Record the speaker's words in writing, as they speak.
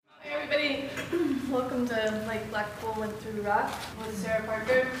Welcome to Blackpool Went Through Rock with Sarah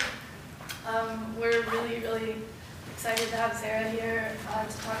Parker. We're really excited to have Sarah here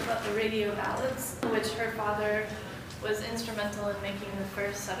to talk about the Radio Ballads, which her father was instrumental in making the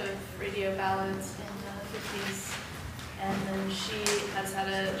first set of radio ballads in the 50s. And then she has had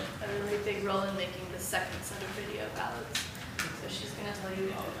a really big role in making the second set of radio ballads. So she's going to tell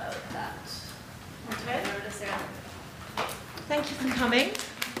you all about that. Okay, over to Sarah. Thank you for coming.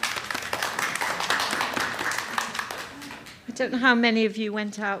 I don't know how many of you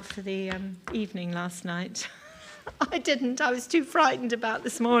went out for the evening last night. I didn't. I was too frightened about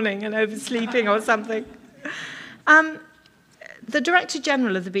this morning and oversleeping or something. The Director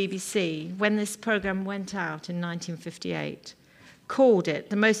General of the BBC, when this programme went out in 1958, called it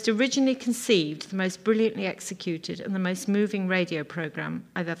the most originally conceived, the most brilliantly executed, and the most moving radio programme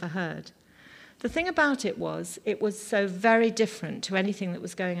I've ever heard. The thing about it was so very different to anything that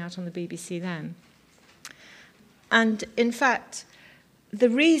was going out on the BBC then. And in fact, the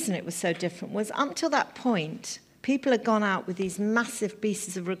reason it was so different was up till that point, people had gone out with these massive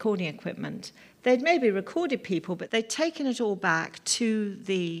pieces of recording equipment. They'd maybe recorded people, but they'd taken it all back to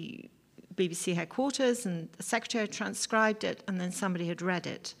the BBC headquarters, and the secretary had transcribed it, and then somebody had read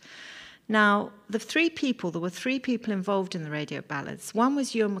it. Now, there were three people involved in the Radio Ballads. One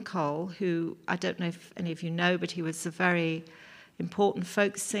was Ewan MacColl, who I don't know if any of you know, but he was a very important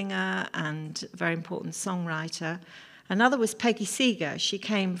folk singer and very important songwriter. Another was Peggy Seeger. She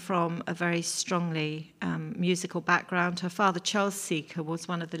came from a very strongly musical background. Her father, Charles Seeger, was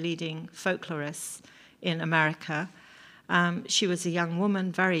one of the leading folklorists in America. She was a young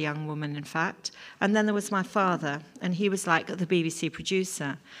woman, very young woman, in fact. And then there was my father, and he was like the BBC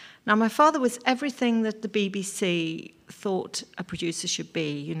producer. Now, my father was everything that the BBC thought a producer should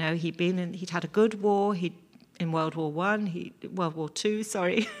be. You know, he'd had a good war. In World War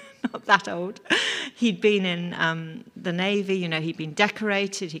II, not that old. He'd been in the Navy, you know, he'd been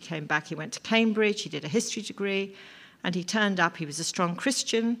decorated, he came back, he went to Cambridge, he did a history degree, and he turned up, he was a strong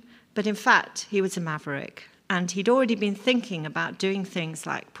Christian, but in fact, he was a maverick. And he'd already been thinking about doing things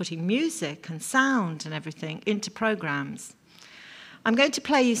like putting music and sound and everything into programmes. I'm going to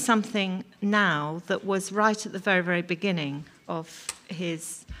play you something now that was right at the very, very beginning of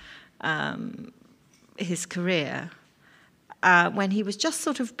his career, when he was just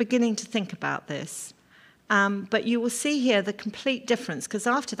sort of beginning to think about this. But you will see here the complete difference, because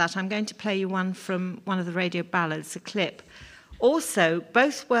after that I'm going to play you one from one of the Radio Ballads, a clip. Also,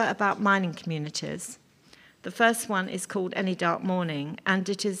 both were about mining communities. The first one is called Any Dark Morning, and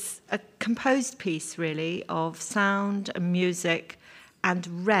it is a composed piece, really, of sound and music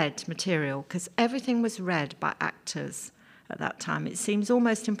and read material, because everything was read by actors at that time. It seems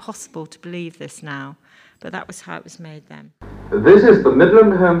almost impossible to believe this now, but that was how it was made then. This is the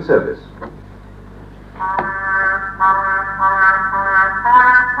Midland Home Service.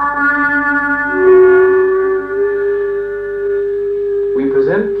 We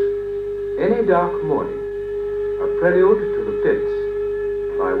present Any Dark Morning, a prelude to the Pits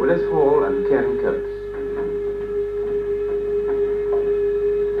by Willis Hall and Ken Coates.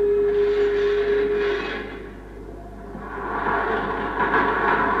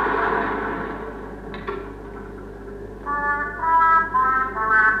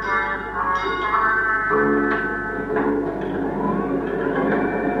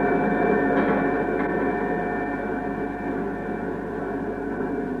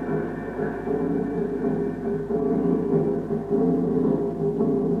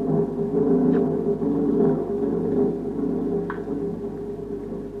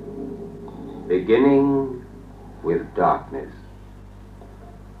 Beginning with darkness.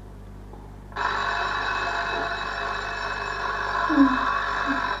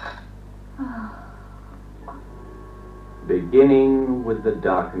 Beginning with the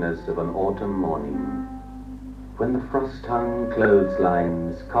darkness of an autumn morning, when the frost-hung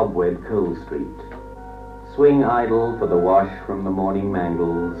clotheslines cobweb Coal Street, swing idle for the wash from the morning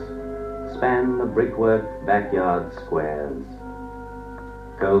mangles, span the brickwork backyard squares.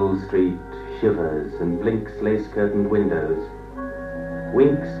 Coal Street shivers and blinks lace-curtained windows,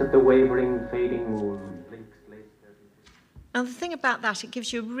 winks at the wavering, fading moon, blinks lace-curtained... Now, the thing about that, it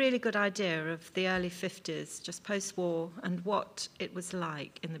gives you a really good idea of the early 50s, just post-war, and what it was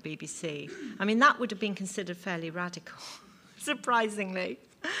like in the BBC. I mean, that would have been considered fairly radical, surprisingly.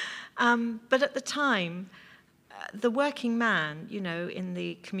 But at the time, the working man, you know, in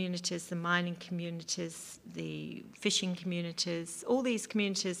the communities, the mining communities, the fishing communities, all these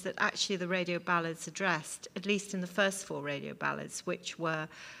communities that actually the Radio Ballads addressed, at least in the first four Radio Ballads, which were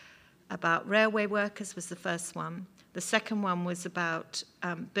about railway workers was the first one, The second one was about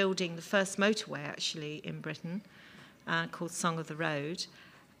building the first motorway, actually, in Britain, called Song of the Road,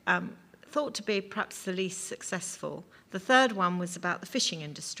 thought to be perhaps the least successful. The third one was about the fishing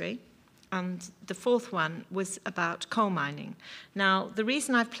industry, and the fourth one was about coal mining. Now, the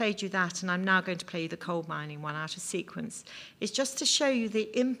reason I've played you that, and I'm now going to play you the coal mining one out of sequence, is just to show you the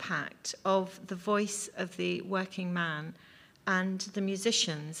impact of the voice of the working man and the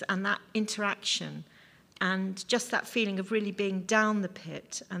musicians and that interaction and just that feeling of really being down the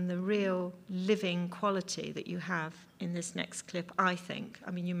pit and the real living quality that you have in this next clip, I think.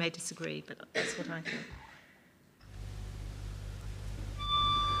 I mean, you may disagree, but that's what I think.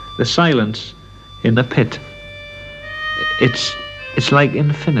 The silence in the pit, it's like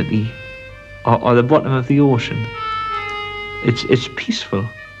infinity, or the bottom of the ocean. It's peaceful,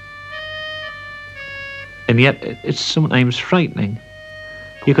 and yet it's sometimes frightening.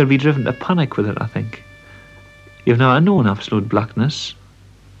 You could be driven to panic with it, I think. You've never known absolute blackness.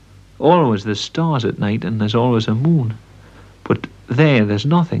 Always there's stars at night and there's always a moon, but there's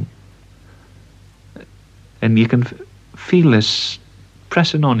nothing, and you can feel this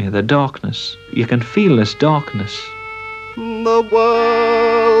pressing on you, the darkness. You can feel this darkness. The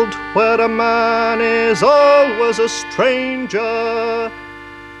world where a man is always a stranger,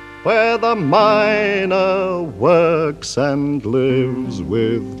 where the miner works and lives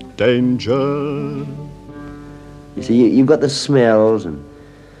with danger. You see, you've got the smells and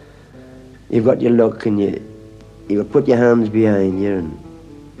you've got your look, and you put your hands behind you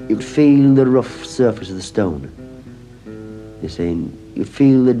and you feel the rough surface of the stone. You see, and you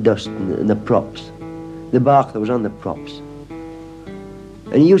feel the dust and the props, the bark that was on the props.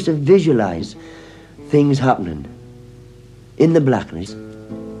 And you used to visualise things happening in the blackness.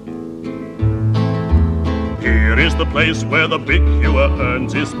 Here is the place where the big hewer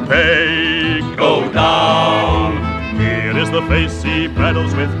earns his pay. Go down. Here is the face he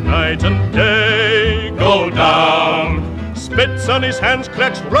battles with night and day. Go down. Spits on his hands,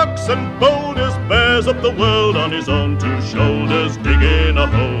 collects rocks and boulders, bears up the world on his own two shoulders, digging a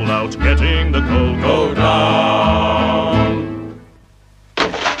hole out, getting the coal. Go down.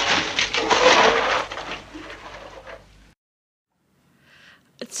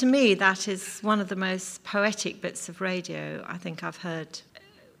 To me, that is one of the most poetic bits of radio I think I've heard.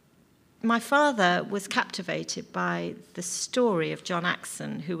 My father was captivated by the story of John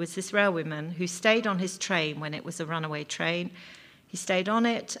Axon, who was this railwayman who stayed on his train when it was a runaway train. He stayed on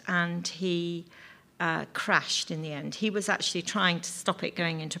it and he crashed in the end. He was actually trying to stop it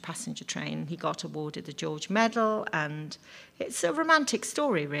going into a passenger train. He got awarded the George Medal, and it's a romantic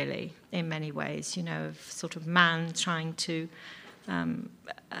story, really, in many ways, you know, of sort of man trying to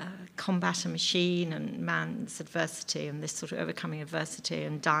combat a machine and man's adversity and this sort of overcoming adversity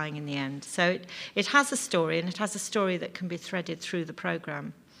and dying in the end. So it has a story, and it has a story that can be threaded through the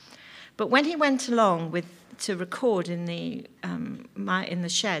programme. But when he went along to record in the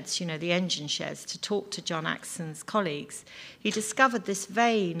sheds, you know, the engine sheds, to talk to John Axon's colleagues, he discovered this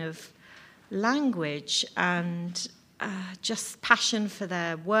vein of language and just passion for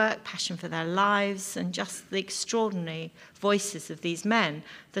their work, passion for their lives, and just the extraordinary voices of these men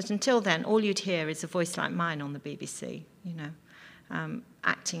that until then all you'd hear is a voice like mine on the BBC, you know,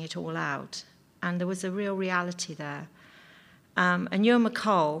 acting it all out. And there was a real reality there. And Ewan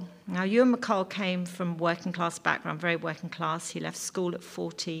MacColl, now Ewan MacColl came from working class background, very working class. He left school at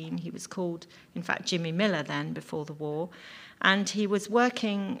 14. He was called, in fact, Jimmy Miller then, before the war. And he was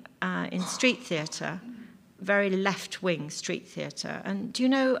working in street theatre, very left-wing street theatre. And do you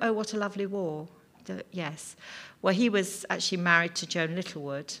know Oh, What a Lovely War? Yes. Well, he was actually married to Joan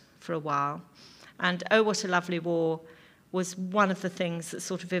Littlewood for a while. And Oh, What a Lovely War was one of the things that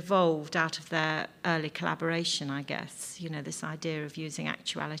sort of evolved out of their early collaboration, I guess, you know, this idea of using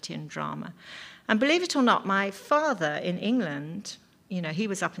actuality and drama. And believe it or not, my father in England, you know, he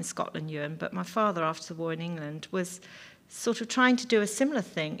was up in Scotland, Ewan, but my father after the war in England was sort of trying to do a similar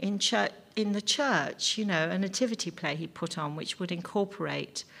thing in the church, you know, a nativity play he put on, which would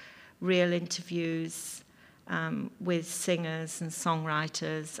incorporate real interviews with singers and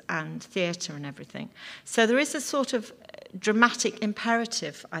songwriters and theatre and everything. So there is a sort of dramatic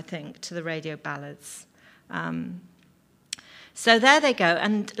imperative, I think, to the radio ballads. So there they go.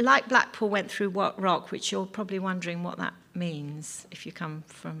 And like Blackpool went through rock, which you're probably wondering what that means if you come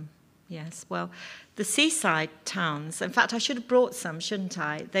from, yes, well, the seaside towns, in fact, I should have brought some, shouldn't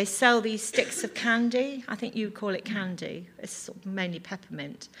I? They sell these sticks of candy. I think you call it candy. It's sort of mainly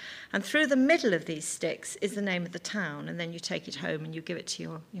peppermint. And through the middle of these sticks is the name of the town, and then you take it home and you give it to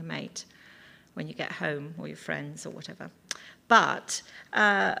your mate when you get home, or your friends or whatever. But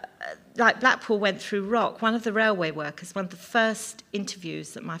like Blackpool went through rock, one of the railway workers, one of the first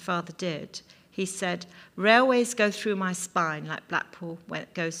interviews that my father did, he said, railways go through my spine like Blackpool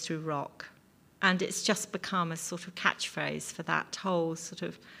goes through rock. And it's just become a sort of catchphrase for that whole sort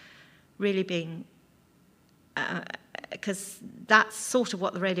of really being, because that's sort of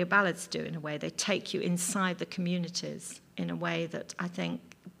what the Radio Ballads do in a way. They take you inside the communities in a way that I think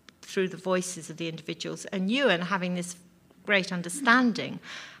through the voices of the individuals, and Ewan having this great understanding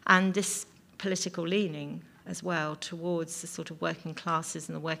and this political leaning as well towards the sort of working classes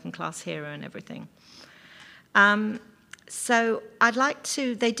and the working class hero and everything. So I'd like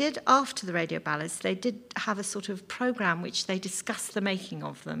to, they did, after the Radio Ballads, they did have a sort of programme which they discussed the making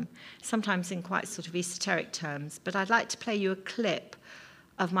of them, sometimes in quite sort of esoteric terms, but I'd like to play you a clip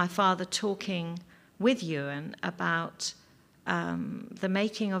of my father talking with Ewan about the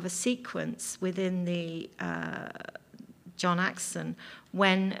making of a sequence within the John Axon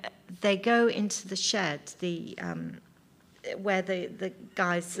when they go into the shed, where the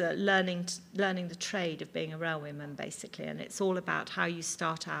guys are learning the trade of being a railwayman, basically, and it's all about how you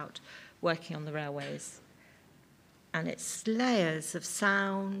start out working on the railways. And it's layers of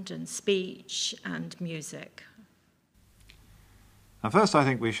sound and speech and music. Now, first, I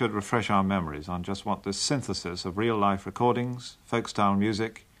think we should refresh our memories on just what this synthesis of real-life recordings, folk-style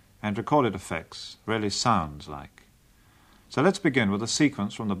music, and recorded effects really sounds like. So let's begin with a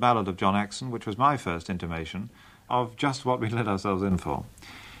sequence from the Ballad of John Axon, which was my first intimation of just what we let ourselves in for.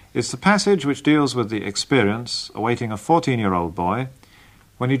 It's the passage which deals with the experience awaiting a 14-year-old boy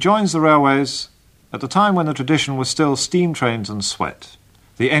when he joins the railways at the time when the tradition was still steam trains and sweat,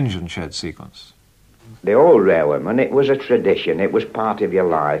 the engine shed sequence. The old railwayman, it was a tradition, it was part of your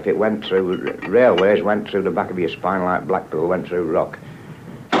life. It went through, railways went through the back of your spine like Blackpool went through rock.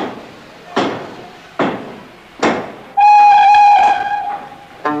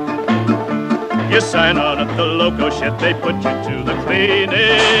 You sign on at the loco shed, they put you to the cleaning.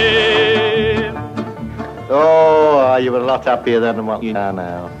 Oh, you were a lot happier then than what you are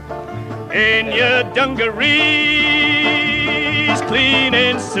now. In your dungarees,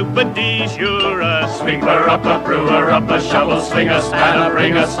 cleaning super D's, you're a sweeper up, a brewer up, a shovel slinger, spanner,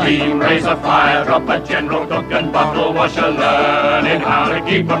 bring a steam, raise a fire, drop a general cook and bottle washer, learning how to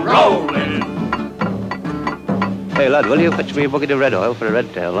keep 'em rolling. Hey, lad, will you fetch me a bucket of red oil for a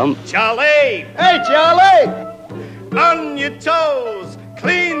red tail lamp? Charlie! Hey, Charlie! On your toes,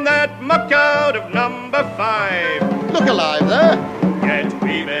 clean that muck out of number 5. Look alive there. Get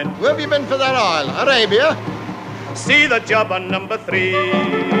weaving. Where have you been for that oil? Arabia? See the job on number 3.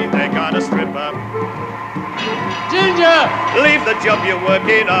 They got a stripper. Ginger! Leave the job you're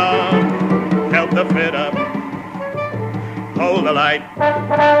working on. Help the fitter. Hold the light.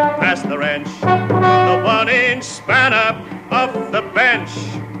 Pass the wrench. The 1-inch spanner off the bench.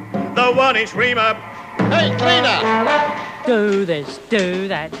 The 1-inch reamer. Hey, cleaner! Do this, do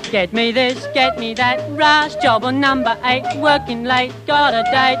that, get me this, get me that. Rush job on number 8, working late, got a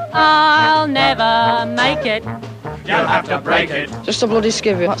date. I'll never make it. You'll have to break it. Just a bloody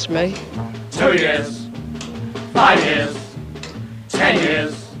skivvy, that's me. 2 years, 5 years, 10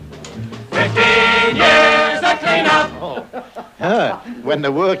 years, 15 years of clean-up. When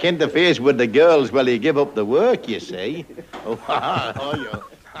the work interferes with the girls, well, you give up the work, you see.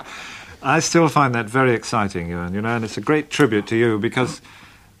 I still find that very exciting, Ewan, and it's a great tribute to you because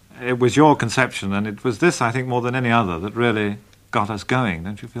it was your conception, and it was this, I think, more than any other, that really got us going.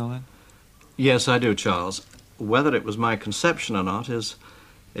 Don't you feel that? Yes, I do, Charles. Whether it was my conception or not is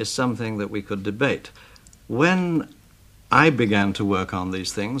something that we could debate. When I began to work on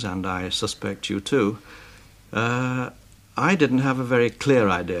these things, and I suspect you too, I didn't have a very clear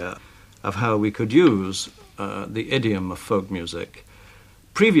idea of how we could use the idiom of folk music.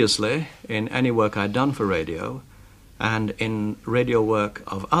 Previously, in any work I'd done for radio, and in radio work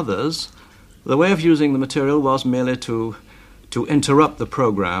of others, the way of using the material was merely to interrupt the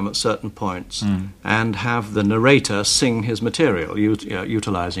program at certain points and have the narrator sing his material,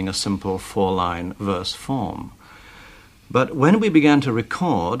 utilizing a simple 4-line verse form. But when we began to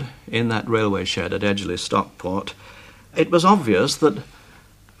record in that railway shed at Edgeley, Stockport, it was obvious that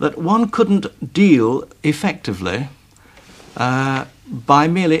one couldn't deal effectively by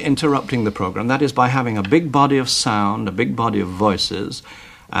merely interrupting the program, that is, by having a big body of sound, a big body of voices,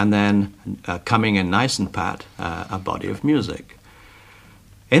 and then coming in nice and pat, a body of music.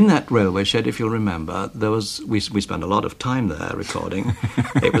 In that railway shed, if you'll remember, we spent a lot of time there recording.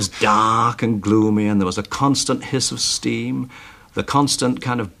 It was dark and gloomy, and there was a constant hiss of steam. the constant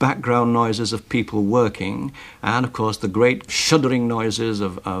kind of background noises of people working, and of course the great shuddering noises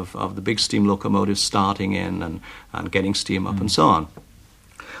of the big steam locomotives starting in and getting steam up and so on.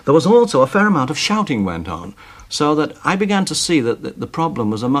 There was also a fair amount of shouting went on, so that I began to see that the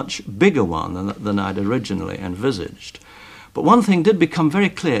problem was a much bigger one than I'd originally envisaged. But one thing did become very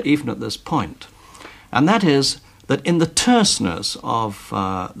clear even at this point, and that is that in the terseness of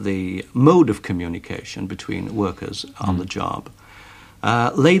the mode of communication between workers on the job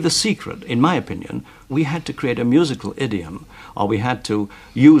lay the secret. In my opinion, we had to create a musical idiom, or we had to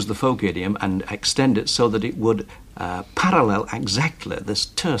use the folk idiom and extend it so that it would parallel exactly this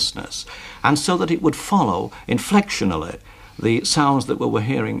terseness, and so that it would follow inflectionally the sounds that we were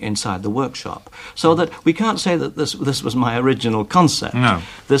hearing inside the workshop. So that we can't say that this was my original concept. No.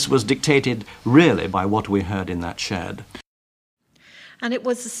 This was dictated really by what we heard in that shed. And it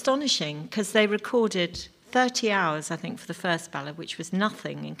was astonishing because they recorded 30 hours, I think, for the first ballad, which was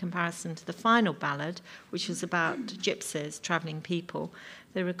nothing in comparison to the final ballad, which was about gypsies, travelling people.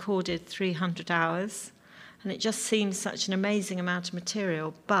 They recorded 300 hours, and it just seemed such an amazing amount of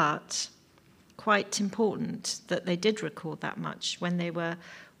material, but quite important that they did record that much when they were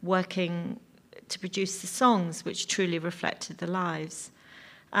working to produce the songs which truly reflected the lives.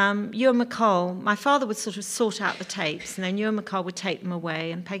 Ewan MacColl, my father would sort of sort out the tapes, and then Ewan MacColl would take them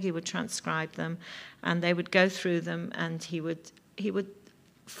away, and Peggy would transcribe them, and they would go through them, and he would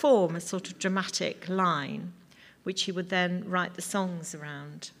form a sort of dramatic line, which he would then write the songs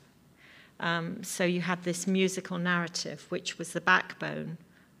around. So you had this musical narrative, which was the backbone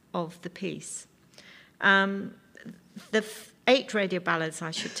of the piece. The 8 radio ballads, I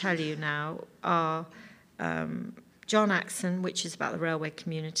should tell you now, are John Axon, which is about the railway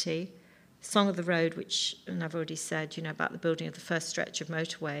community, Song of the Road, which, and I've already said, about the building of the first stretch of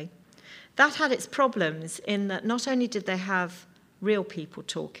motorway. That had its problems in that not only did they have real people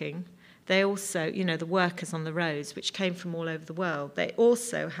talking, they also, the workers on the roads, which came from all over the world, they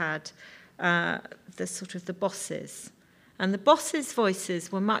also had the bosses. And the bosses'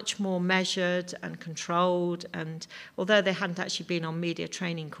 voices were much more measured and controlled, and although they hadn't actually been on media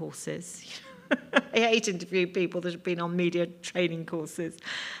training courses, I hate interviewing people that have been on media training courses,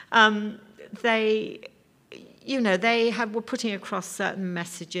 they were putting across certain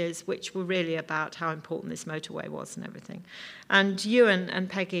messages which were really about how important this motorway was and everything. And Ewan and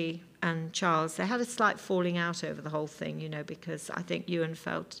Peggy and Charles, they had a slight falling out over the whole thing, because I think Ewan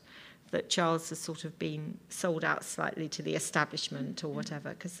felt that Charles has sort of been sold out slightly to the establishment or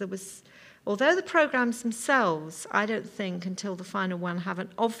whatever, because there was, although the programmes themselves, I don't think until the final one have an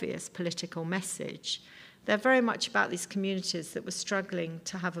obvious political message, they're very much about these communities that were struggling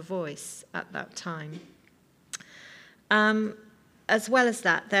to have a voice at that time. As well as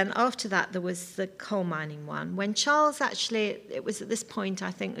that, then after that there was the coal mining one. When Charles actually, it was at this point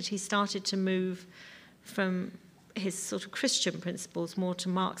I think that he started to move from his sort of Christian principles more to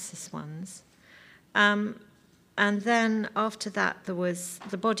Marxist ones. And then after that there was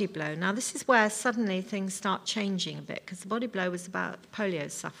the Body Blow. Now this is where suddenly things start changing a bit, because the Body Blow was about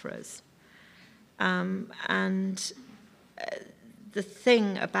polio sufferers. And the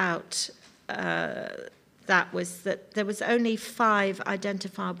thing about that was that there was only 5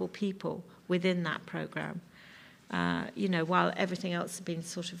 identifiable people within that programme, while everything else had been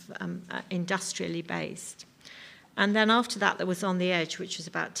sort of industrially based. And then after that, there was On the Edge, which was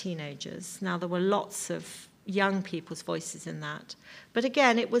about teenagers. Now, there were lots of young people's voices in that. But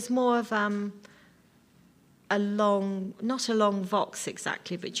again, it was more of not a long vox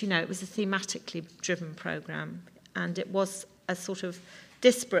exactly, but, it was a thematically driven programme. And it was a sort of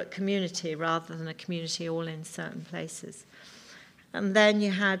disparate community rather than a community all in certain places. And then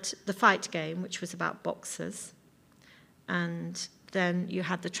you had The Fight Game, which was about boxers. And then you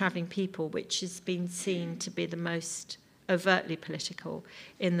had The Travelling People, which has been seen to be the most overtly political,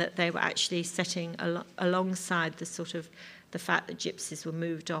 in that they were actually setting alongside the fact that gypsies were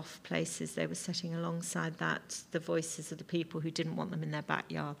moved off places, they were setting alongside that the voices of the people who didn't want them in their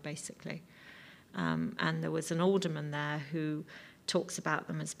backyard, basically. And there was an alderman there who talks about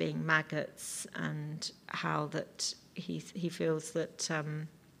them as being maggots, and how that he feels that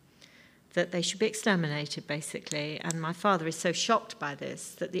that they should be exterminated, basically. And my father is so shocked by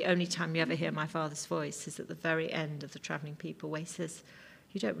this that the only time you ever hear my father's voice is at the very end of The Travelling People, where he says,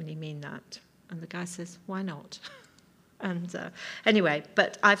 "You don't really mean that." And the guy says, "Why not?" And anyway,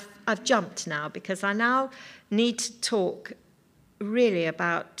 but I've jumped now, because I now need to talk really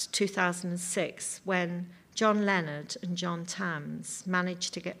about 2006, when John Leonard and John Tams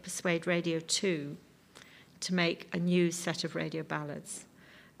managed to persuade Radio 2 to make a new set of radio ballads.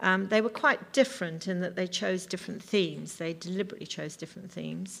 They were quite different in that they chose different themes. They deliberately chose different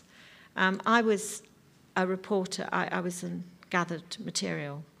themes. I was a reporter. I was in gathered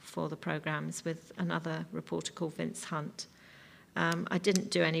material for the programmes with another reporter called Vince Hunt. I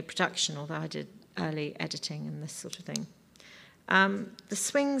didn't do any production, although I did early editing and this sort of thing. The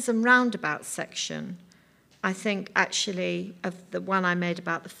swings and roundabouts section, I think actually of the one I made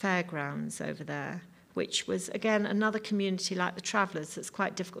about the fairgrounds over there, which was, again, another community like the Travellers that's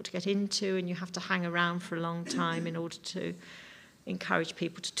quite difficult to get into, and you have to hang around for a long time in order to encourage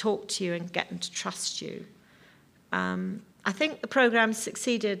people to talk to you and get them to trust you. I think the programme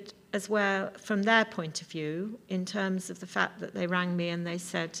succeeded as well from their point of view in terms of the fact that they rang me and they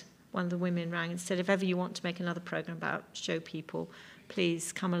said, one of the women rang and said, if ever you want to make another programme about show people,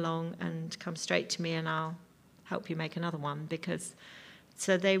 please come along and come straight to me and I'll help you make another one, because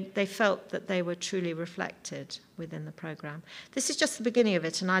so they felt that they were truly reflected within the programme. This is just the beginning of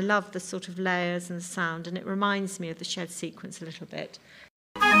it, and I love the sort of layers and the sound, and it reminds me of the shed sequence a little bit.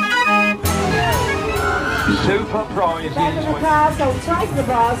 Super prizes.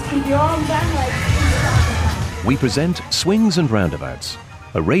 We present Swings and Roundabouts,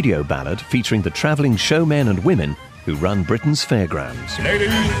 a radio ballad featuring the travelling showmen and women who run Britain's fairgrounds.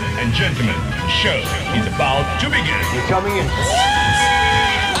 Ladies and gentlemen, the show is about to begin. You're coming in.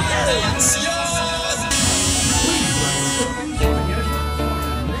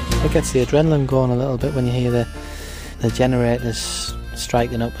 It gets the adrenaline going a little bit when you hear the generators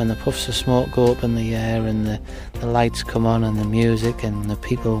striking up and the puffs of smoke go up in the air and the lights come on and the music and the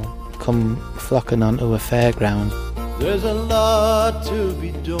people come flocking onto a fairground. There's a lot to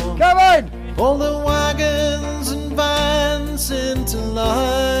be done. Come in! Pull the wagons and vans into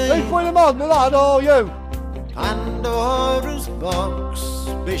line. Who's putting them on, the lad, or you? Pandora's box,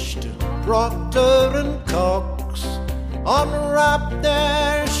 Bishton, Proctor and Cox, unwrap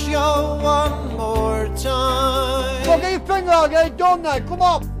their show one more time. Well, get your finger out, get it done now, come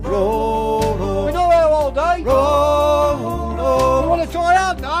on. Roll, we know here all day. roll. You want to try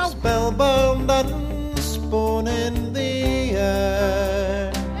out now? Spellbound and spun in the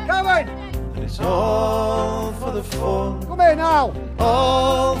air. Come in. And it's all for the fun. Come here now.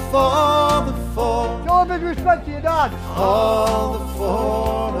 All for the fun. Show a bit of respect to your dad. All the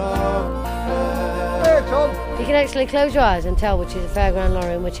fun of Here, son. You can actually close your eyes and tell which is a fairground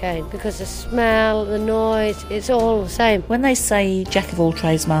lorry and which ain't, because the smell, the noise, it's all the same. When they say jack of all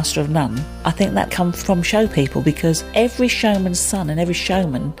trades, master of none, I think that comes from show people, because every showman's son and every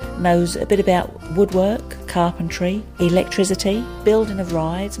showman knows a bit about woodwork, carpentry, electricity, building of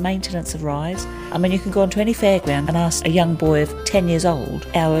rides, maintenance of rides. I mean, you can go onto any fairground and ask a young boy of 10 years old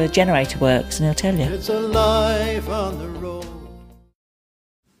how a generator works and he'll tell you. It's alive on the road.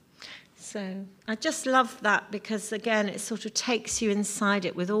 So I just love that because, again, it sort of takes you inside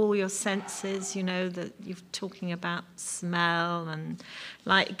it with all your senses, you know, that you're talking about smell and,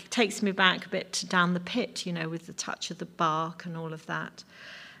 like, it takes me back a bit to Down the Pit, you know, with the touch of the bark and all of that.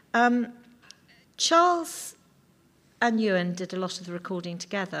 Charles and Ewan did a lot of the recording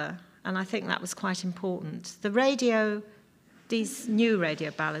together, and I think that was quite important. The radio, these new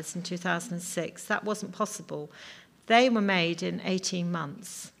radio ballads in 2006, that wasn't possible. They were made in 18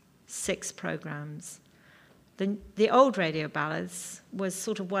 months. 6 programmes. The old radio ballads was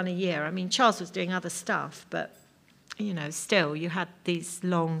sort of one a year. I mean, Charles was doing other stuff, but, you know, still you had these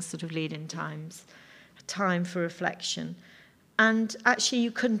long sort of lead-in times, time for reflection. And actually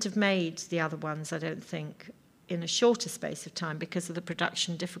you couldn't have made the other ones, I don't think, in a shorter space of time because of the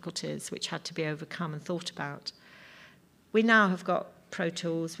production difficulties which had to be overcome and thought about. We now have got Pro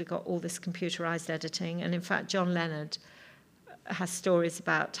Tools, we've got all this computerised editing, and in fact John Leonard has stories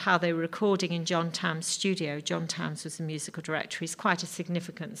about how they were recording in John Tam's studio. John Tams was the musical director. He's quite a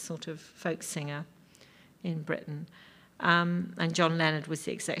significant sort of folk singer in Britain. And John Leonard was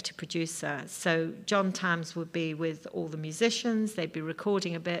the executive producer. So John Tams would be with all the musicians. They'd be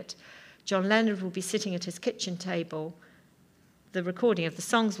recording a bit. John Leonard would be sitting at his kitchen table. The recording of the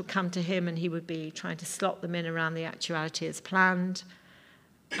songs would come to him and he would be trying to slot them in around the actuality as planned.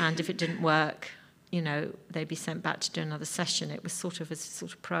 And if it didn't work, you know, they'd be sent back to do another session. It was sort of as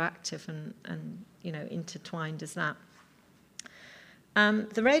sort of proactive and you know, intertwined as that.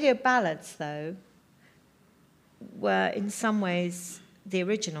 The radio ballads, though, were in some ways, the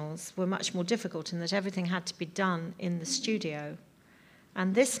originals were much more difficult in that everything had to be done in the studio.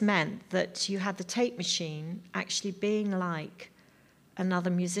 And this meant that you had the tape machine actually being like another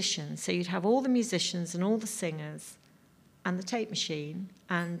musician. So you'd have all the musicians and all the singers and the tape machine,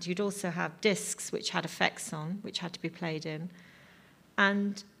 and you'd also have discs which had effects on, which had to be played in,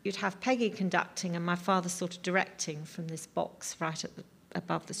 and you'd have Peggy conducting and my father sort of directing from this box right at the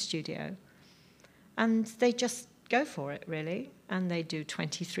above the studio. And they just go for it, really. And they do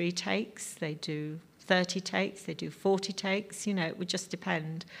 23 takes, they do 30 takes, they do 40 takes, you know, it would just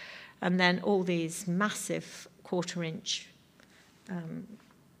depend. And then all these massive quarter-inch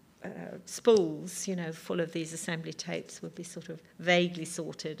spools, you know, full of these assembly tapes would be sort of vaguely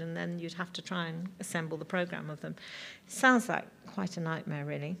sorted, and then you'd have to try and assemble the programme of them. It sounds like quite a nightmare,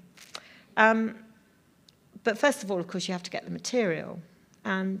 really. But first of all, of course, you have to get the material.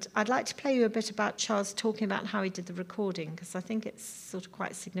 And I'd like to play you a bit about Charles talking about how he did the recording, because I think it's sort of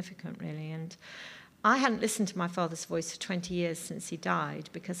quite significant, really. And I hadn't listened to my father's voice for 20 years since he died,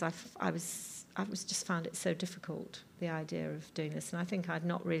 because I was just found it so difficult, the idea of doing this. And I think I'd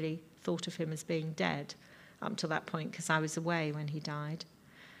not really thought of him as being dead up to that point, because I was away when he died.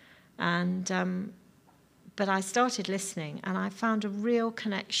 And but I started listening, and I found a real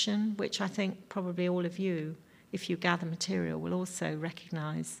connection, which I think probably all of you, if you gather material, will also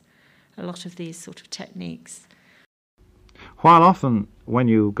recognise a lot of these sort of techniques. While often when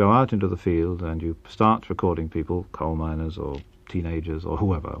you go out into the field and you start recording people, coal miners or teenagers or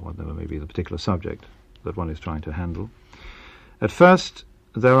whoever, whatever may be the particular subject that one is trying to handle, at first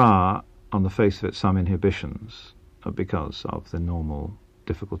there are, on the face of it, some inhibitions because of the normal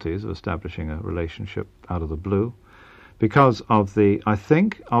difficulties of establishing a relationship out of the blue, because of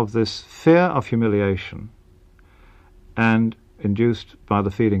this fear of humiliation, and induced by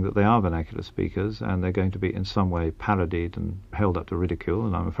the feeling that they are vernacular speakers and they're going to be in some way parodied and held up to ridicule.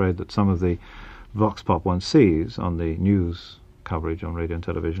 And I'm afraid that some of the vox pop one sees on the news coverage on radio and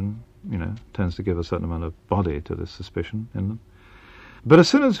television, you know, tends to give a certain amount of body to this suspicion in them. But as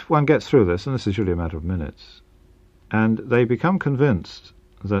soon as one gets through this, and this is usually a matter of minutes, and they become convinced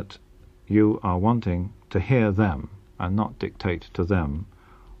that you are wanting to hear them and not dictate to them,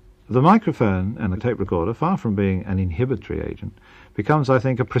 the microphone and the tape recorder, far from being an inhibitory agent, becomes, I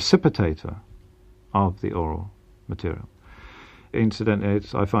think, a precipitator of the oral material. Incidentally,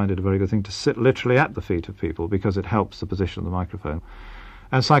 I find it a very good thing to sit literally at the feet of people, because it helps the position of the microphone.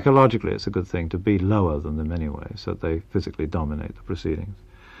 And psychologically, it's a good thing to be lower than them anyway, so that they physically dominate the proceedings.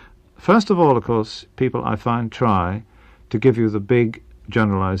 First of all, of course, people, I find, try to give you the big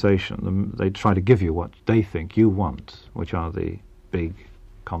generalization. They try to give you what they think you want, which are the big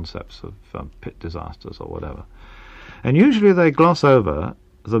concepts of pit disasters or whatever. And usually they gloss over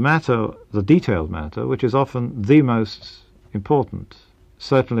the matter, the detailed matter, which is often the most important,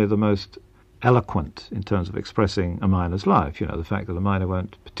 certainly the most eloquent in terms of expressing a miner's life. You know, the fact that a miner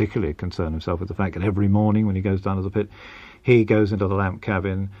won't particularly concern himself with the fact that every morning when he goes down to the pit, he goes into the lamp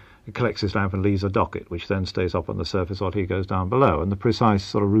cabin, collects his lamp and leaves a docket, which then stays up on the surface while he goes down below, and the precise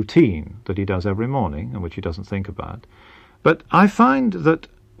sort of routine that he does every morning and which he doesn't think about. But I find that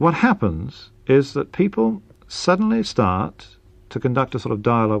what happens is that people suddenly start to conduct a sort of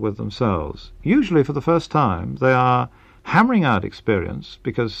dialogue with themselves. Usually for the first time they are hammering out experience,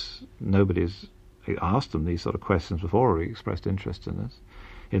 because nobody's asked them these sort of questions before or expressed interest in this,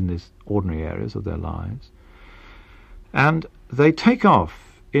 in these ordinary areas of their lives. And they take off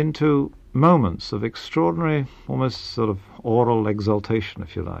into moments of extraordinary, almost sort of oral exaltation,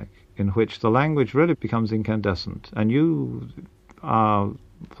 if you like, in which the language really becomes incandescent, and you are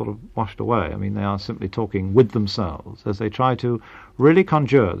sort of washed away. I mean, they are simply talking with themselves as they try to really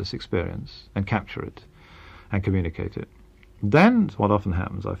conjure this experience and capture it and communicate it. Then what often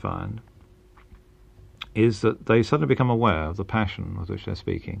happens, I find, is that they suddenly become aware of the passion with which they're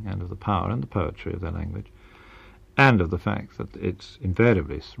speaking, and of the power and the poetry of their language, and of the fact that it's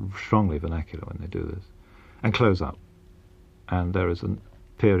invariably strongly vernacular when they do this, and close up. And there is a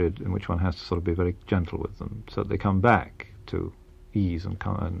period in which one has to sort of be very gentle with them, so that they come back to ease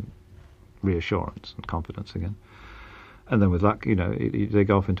and reassurance and confidence again. And then with luck, you know, they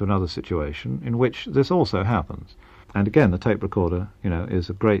go off into another situation in which this also happens. And again, the tape recorder, you know, is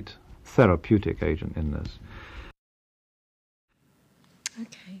a great therapeutic agent in this.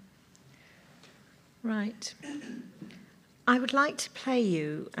 Okay. Right. I would like to play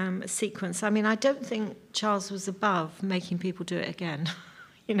you a sequence. I mean, I don't think Charles was above making people do it again,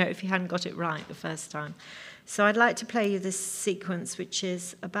 you know, if he hadn't got it right the first time. So I'd like to play you this sequence, which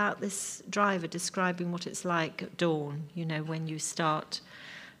is about this driver describing what it's like at dawn, you know, when you start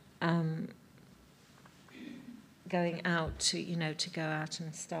going out to, you know, to go out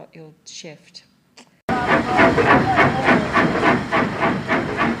and start your shift.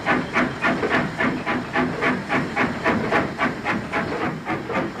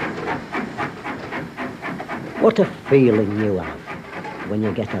 What a feeling you have when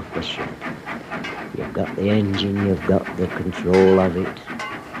you get off the ship. You've got the engine, you've got the control of it.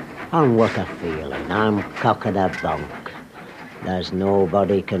 And what a feeling. I'm cock of the bunk. There's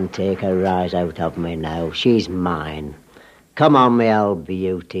nobody can take her eyes out of me now. She's mine. Come on, me old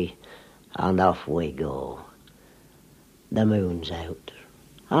beauty, and off we go. The moon's out.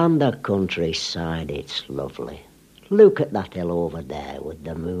 On the countryside, it's lovely. Look at that hill over there with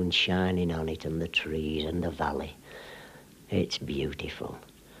the moon shining on it and the trees and the valley. It's beautiful.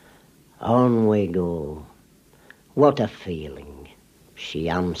 On we go. What a feeling. She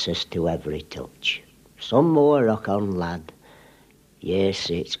answers to every touch. Some more rock on, lad. Yes,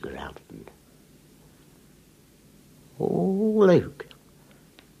 it's grand. Oh, look.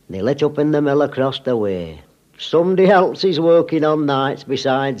 They lit up in the mill across the way. Somebody else is working on nights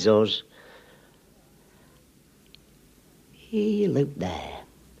besides us. Hey, look there.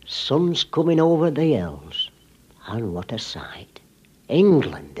 Sun's coming over the hills. And what a sight.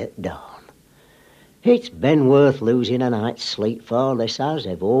 England at dawn. It's been worth losing a night's sleep for this, as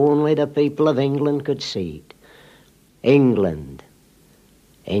if only the people of England could see it. England.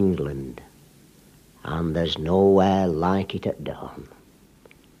 England. And there's nowhere like it at dawn.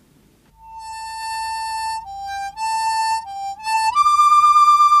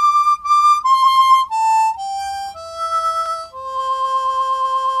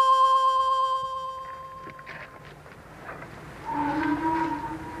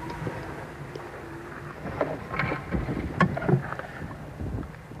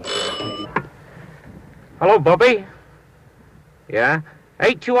 Hello, Bobby. Yeah?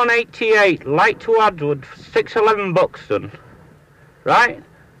 8188, Light to Adwood, 611 Buxton. Right?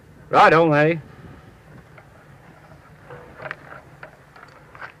 Right on, eh?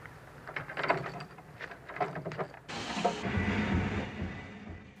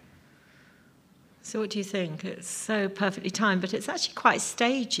 So what do you think? It's so perfectly timed, but it's actually quite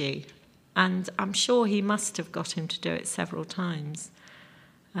stagey. And I'm sure he must have got him to do it several times.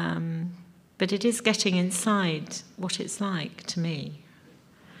 But it is getting inside what it's like to me.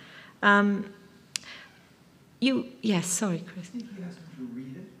 Yes, sorry, Chris. Did you ask him to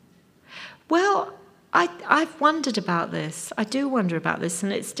read it? Well, I've wondered about this. I do wonder about this,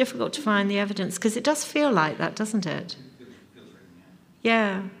 and it's difficult to find the evidence, because it does feel like that, doesn't it?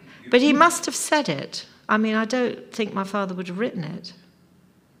 Yeah. But he must have said it. I mean, I don't think my father would have written it.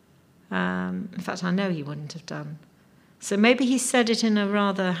 In fact, I know he wouldn't have done. So maybe he said it in a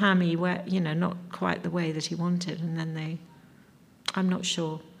rather hammy way, not quite the way that he wanted, and then I'm not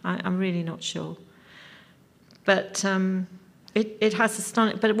sure. I'm really not sure. But it has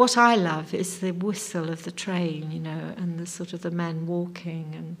astonishing. But what I love is the whistle of the train, and the sort of the men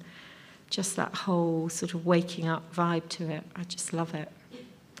walking, and just that whole sort of waking up vibe to it. I just love it.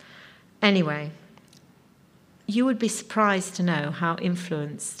 Anyway, you would be surprised to know how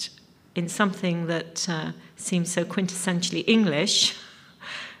influenced in something that seems so quintessentially English,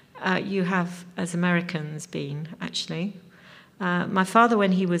 you have, as Americans, been, actually. My father,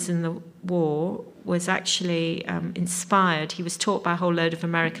 when he was in the war, was actually inspired. He was taught by a whole load of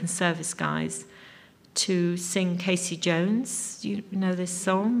American service guys to sing Casey Jones. You know this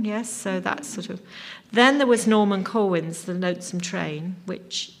song, yes? So that's sort of... Then there was Norman Corwin's The Lonesome Train,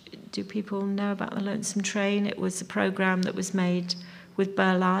 which... Do people know about The Lonesome Train? It was a programme that was made with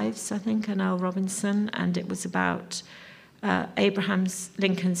Burr Lives, I think, and Earl Robinson, and it was about Abraham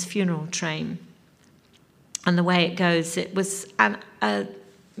Lincoln's funeral train. And the way it goes, it was a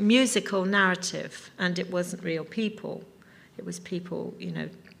musical narrative, and it wasn't real people. It was people,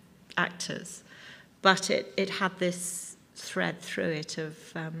 actors. But it had this thread through it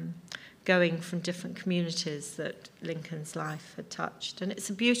of going from different communities that Lincoln's life had touched. And it's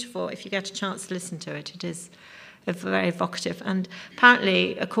a beautiful, if you get a chance to listen to it, it is very evocative. And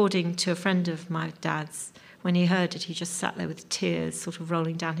apparently, according to a friend of my dad's, when he heard it, he just sat there with tears sort of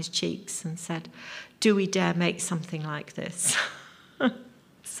rolling down his cheeks and said, "Do we dare make something like this?"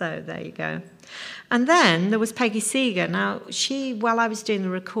 So there you go. And then there was Peggy Seeger. Now, while I was doing the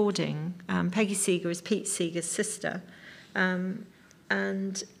recording, Peggy Seeger is Pete Seeger's sister.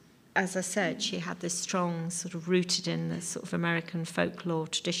 And as I said, she had this strong sort of rooted in the sort of American folklore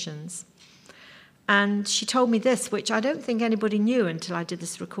traditions. And she told me this, which I don't think anybody knew until I did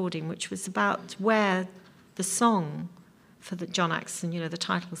this recording, which was about where the song for the John Axon, the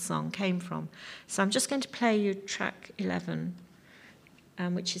title song, came from. So I'm just going to play you track 11,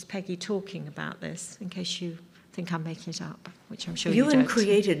 which is Peggy talking about this, in case you think I'm making it up, which I'm sure you don't. Ewan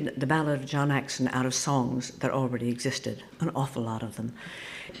created the Ballad of John Axon out of songs that already existed, an awful lot of them.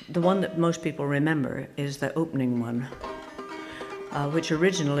 The one that most people remember is the opening one, which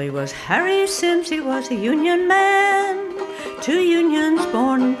originally was, "Harry Sims, he was a Union man, 2 unions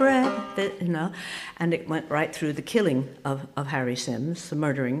born and bred," and it went right through the killing of Harry Sims, the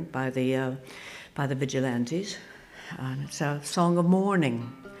murdering by the vigilantes, and it's a song of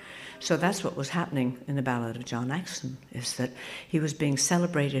mourning. So that's what was happening in the Ballad of John Axon, is that he was being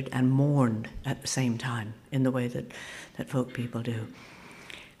celebrated and mourned at the same time in the way that folk people do.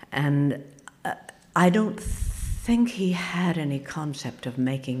 And I don't think he had any concept of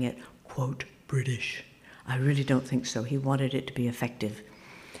making it, quote, British. I really don't think so. He wanted it to be effective.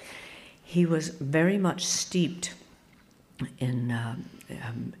 He was very much steeped in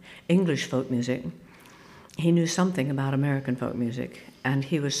English folk music. He knew something about American folk music, and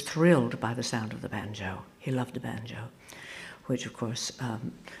he was thrilled by the sound of the banjo. He loved the banjo, which, of course,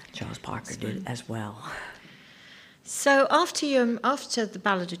 Charles Parker did as well. So after the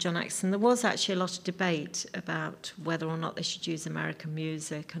Ballad of John Axon, there was actually a lot of debate about whether or not they should use American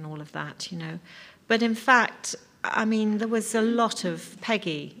music and all of that, you know. But in fact, I mean, there was a lot of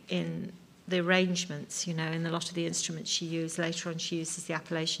Peggy in the arrangements, you know, in a lot of the instruments she used. Later on, she uses the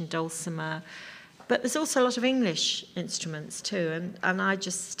Appalachian dulcimer. But there's also a lot of English instruments too, and I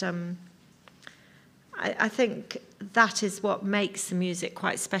just, I think that is what makes the music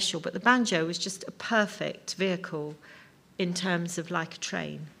quite special. But the banjo was just a perfect vehicle in terms of like a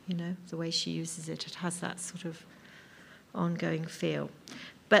train, you know, the way she uses it. It has that sort of ongoing feel.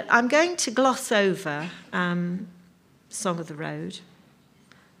 But I'm going to gloss over Song of the Road,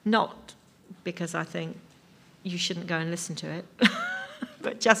 not because I think you shouldn't go and listen to it,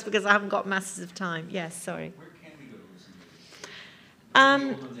 but just because I haven't got masses of time. Yes, sorry. Where can we go to listen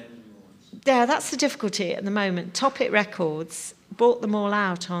to it? Yeah, that's the difficulty at the moment. Topic Records bought them all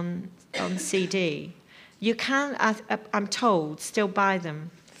out on CD. You can, I'm told, still buy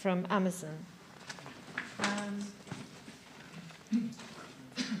them from Amazon.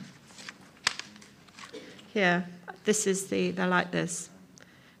 Here, this is they're like this.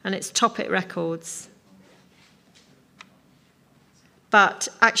 And it's Topic Records. But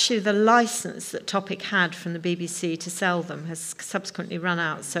actually the license that Topic had from the BBC to sell them has subsequently run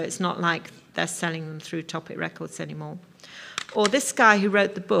out, so it's not like they're selling them through Topic Records anymore. Or this guy who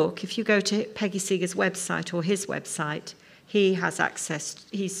wrote the book, if you go to Peggy Seeger's website or his website, he has access,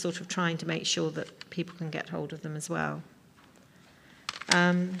 he's sort of trying to make sure that people can get hold of them as well.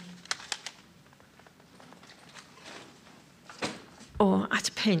 Or at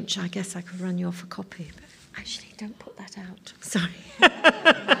a pinch, I guess I could run you off a copy, but actually, don't put that out. Sorry.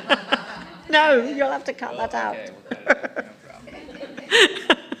 No, you'll have to cut that out.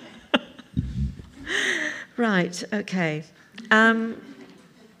 Right, okay.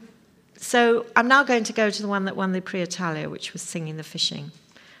 So I'm now going to go to the one that won the Prix Italia, which was Singing the Fishing,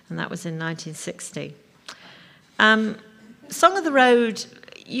 and that was in 1960. Song of the Road,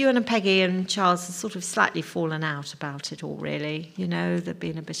 Ewan and Peggy and Charles have sort of slightly fallen out about it all, really. You know, there'd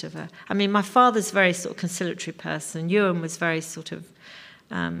been a bit of a... I mean, my father's a very sort of conciliatory person. Ewan was very sort of...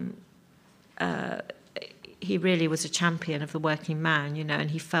 he really was a champion of the working man, you know,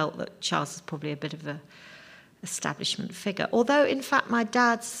 and he felt that Charles was probably a bit of a establishment figure. Although, in fact, my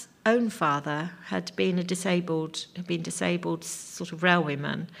dad's own father had been disabled sort of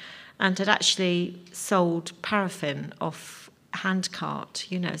railwayman and had actually sold paraffin off handcart,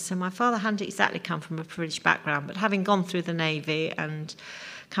 you know. So my father hadn't exactly come from a privileged background, but having gone through the Navy and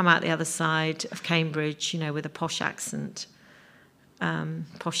come out the other side of Cambridge, you know, with a posh accent,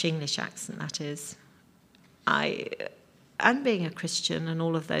 posh English accent, that is, and being a Christian and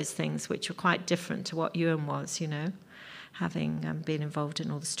all of those things, which were quite different to what Ewan was, you know, having been involved in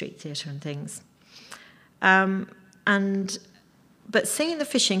all the street theatre and things. But Singing the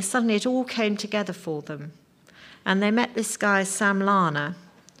Fishing, suddenly it all came together for them. And they met this guy, Sam Larner,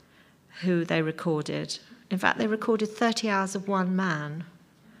 who they recorded. In fact, they recorded 30 hours of one man.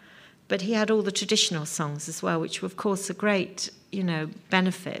 But he had all the traditional songs as well, which were, of course, a great, you know,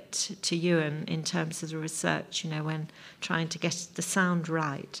 benefit to Ewan in terms of the research, you know, when trying to get the sound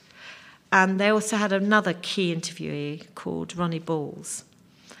right. And they also had another key interviewee called Ronnie Balls.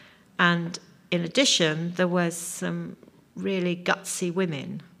 And in addition, there was some really gutsy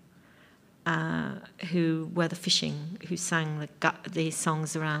women who were who sang the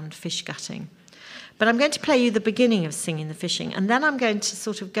songs around fish gutting. But I'm going to play you the beginning of Singing the Fishing, and then I'm going to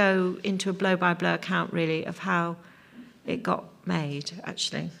sort of go into a blow-by-blow account, really, of how it got made,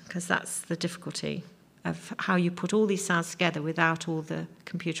 actually, because that's the difficulty of how you put all these sounds together without all the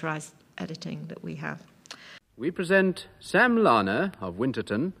computerised editing that we have. We present Sam Larner of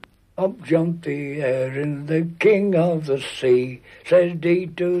Winterton. Up jumped the herring, the king of the sea, says he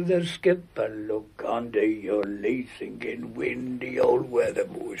to the skipper, look under your lee, thinking windy old weather,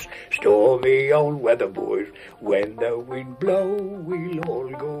 boys, stormy old weather, boys, when the wind blow, we'll all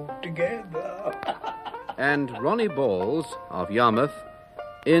go together. And Ronnie Balls of Yarmouth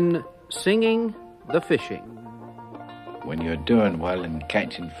in Singing the Fishing. when you're doing well and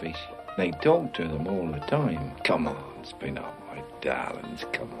catching fish, they talk to them all the time. Come on, spin up, my darlings,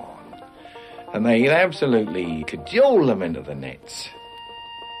 come on. And they absolutely cajole them into the nets.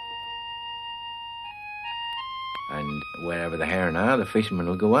 And wherever the herring are, the fishermen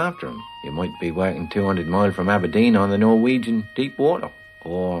will go after them. You might be working 200 miles from Aberdeen on the Norwegian deep water,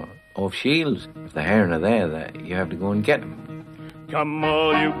 or off Shields. If the herring are there, you have to go and get them. Come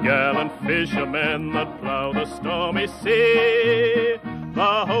all you gallant fishermen that plough the stormy sea,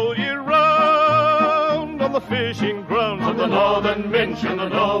 the whole year round on the fishing grounds On the northern Minch and the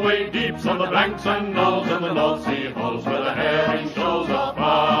Norway deeps, on the banks and knolls and the North Sea halls where the herring shoals are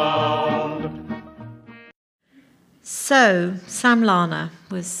found. So, Sam Larner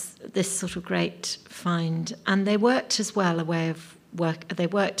was this sort of great find, and they worked as well they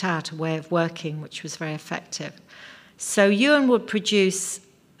worked out a way of working which was very effective. So Ewan would produce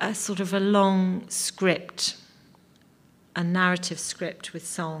a sort of a long script, a narrative script with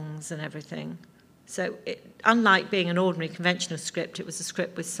songs and everything. So unlike being an ordinary conventional script, it was a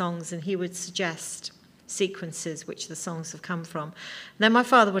script with songs, and he would suggest sequences which the songs have come from. And then my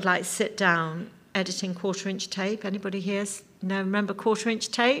father would sit down editing quarter-inch tape. Anybody here remember quarter-inch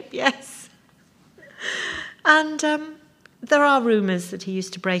tape? Yes. And there are rumours that he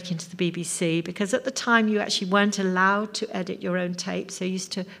used to break into the BBC, because at the time you actually weren't allowed to edit your own tape, so you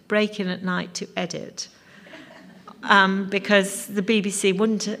used to break in at night to edit, because the BBC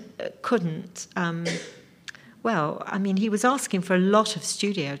couldn't. He was asking for a lot of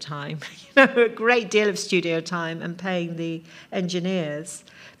studio time, a great deal of studio time, and paying the engineers,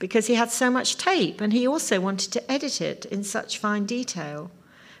 because he had so much tape, and he also wanted to edit it in such fine detail,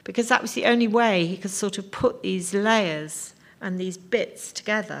 because that was the only way he could sort of put these layers and these bits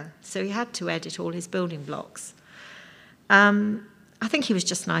together. So he had to edit all his building blocks. I think he was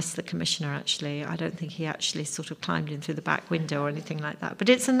just nice to the commissioner, actually. I don't think he actually sort of climbed in through the back window or anything like that. But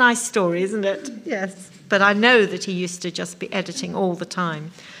it's a nice story, isn't it? Yes. But I know that he used to just be editing all the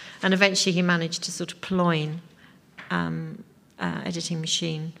time. And eventually he managed to sort of ploy editing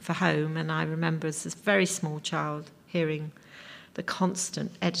machine for home. And I remember as a very small child hearing the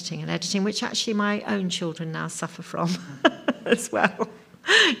constant editing, which actually my own children now suffer from as well.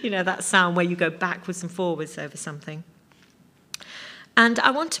 That sound where you go backwards and forwards over something. And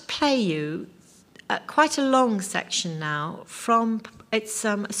I want to play you quite a long section now from, it's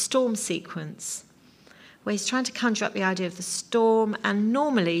a storm sequence, where he's trying to conjure up the idea of the storm, and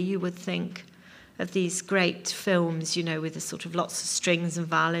normally you would think of these great films, with the sort of lots of strings and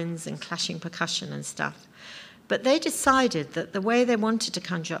violins and clashing percussion and stuff. But they decided that the way they wanted to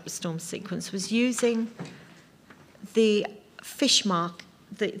conjure up the storm sequence was using the fish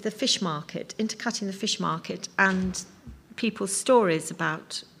market, intercutting the fish market and people's stories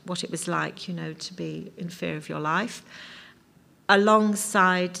about what it was like, to be in fear of your life,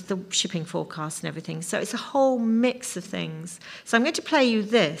 alongside the shipping forecast and everything. So it's a whole mix of things. So I'm going to play you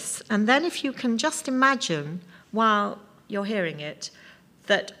this, and then if you can just imagine while you're hearing it,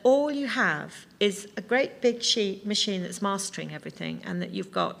 that all you have is a great big machine that's mastering everything, and that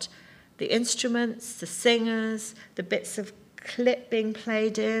you've got the instruments, the singers, the bits of clip being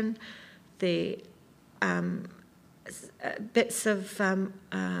played in, the bits of,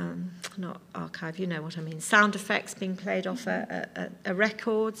 not archive, you know what I mean, sound effects being played off a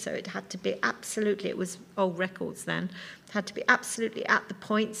record, so it had to be absolutely, it was old records then, it had to be absolutely at the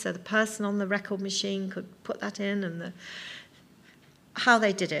point so the person on the record machine could put that in, and how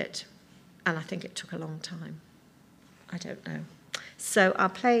they did it, and I think it took a long time. I don't know. So I'll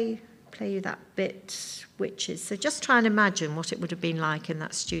play you that bit, which is, so just try and imagine what it would have been like in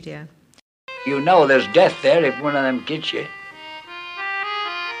that studio. You know there's death there if one of them gets you.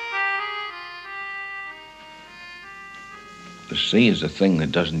 The sea is a thing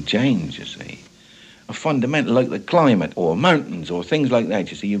that doesn't change, you see. A fundamental like the climate or mountains or things like that,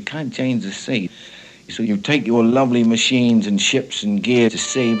 you see. You can't change the sea. So you take your lovely machines and ships and gear to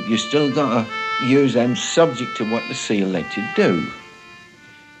sea, but you still got to use them subject to what the sea will let you do.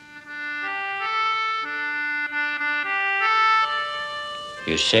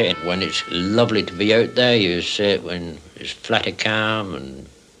 You say it when it's lovely to be out there, you say it when it's flat and calm, and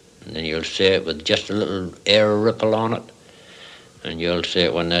then you'll say it with just a little air ripple on it, and you'll say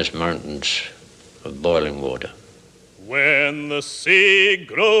it when there's mountains of boiling water. When the sea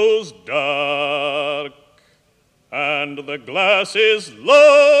grows dark and the glass is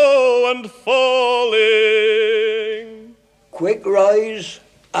low and falling, quick rise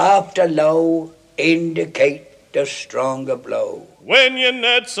after low indicate the stronger blow. When your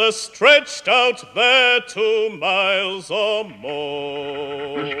nets are stretched out there 2 miles or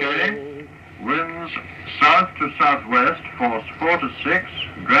more, Winds south to southwest, force 4 to 6,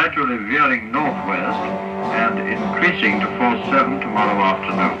 gradually veering northwest and increasing to force 7 tomorrow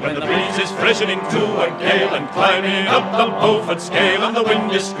afternoon. When the breeze is freshening to a gale and climbing up the Beaufort scale and the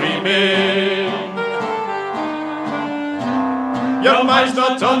wind is screaming, your mind's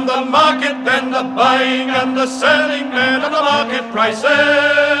not on the market, then the buying and the selling men and the market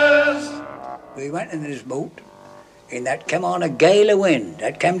prices. We went in this boat, and that came on a gale of wind.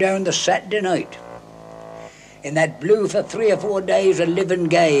 That came down the Saturday night. And that blew for 3 or 4 days a living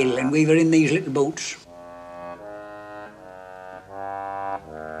gale, and we were in these little boats.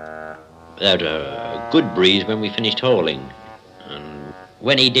 We had a good breeze when we finished hauling. And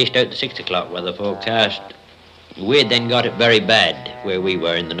when he dished out the 6 o'clock weather forecast, we'd then got it very bad where we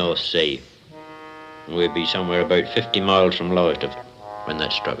were in the North Sea. We'd be somewhere about 50 miles from Lowestoft when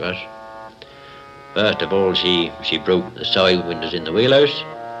that struck us. First of all, she broke the side windows in the wheelhouse.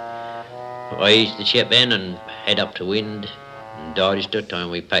 I eased the ship in and head up to wind and dodged it, and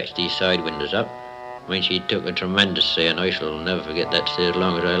we patched these side windows up. When she took a tremendous sea, and I shall never forget that sea as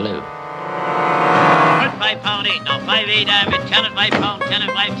long as I live. £5.8 now, 5.8 average, 10 at £5, 10 at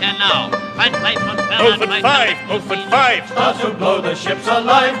 £5.10 now. And 5 Beaufort 5, Beaufort 5. Starts to blow, the ship's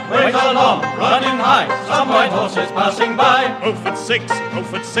alive, right along, running high, some white horses passing by. Beaufort 6,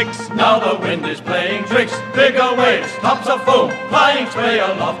 Beaufort 6. Now the wind is playing tricks, bigger waves, tops of foam, flying spray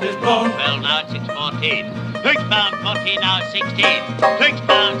aloft is blown. Well, now it's 6.14. £6.14 now, 16.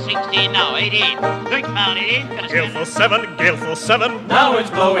 £6.16 now, 18. £6.18. Gale for 7, gale for 7. Now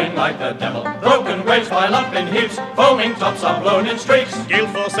it's blowing like the devil. Broken waves pile up in heaps, foaming tops are blown in streaks. Gale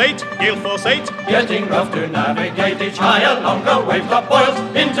force 8, gale force 8. Getting rough to navigate, each higher, longer wave top boils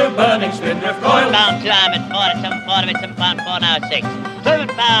into burning spindrift coils. £7 climate, 47, 7.4 now, 6. £7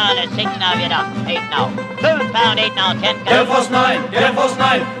 6 now, you're done. 8 now. £7 8 now, 10. Gale force 9, gale force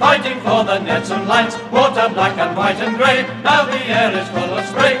 9. Fighting for the nets and lines, water black and white and grey. Now the air is full of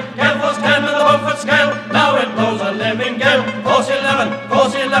spray. Gale force 10 with the Beaufort scale. Now it blows a living gale. Force 11,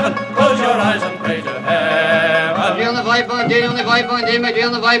 force 11. Close your eyes and pray to heaven. We were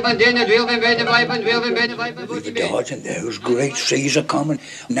dodging, there was great seas a coming.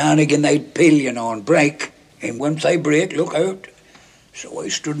 Now and again they'd pillion on, break. And once they break, look out. So I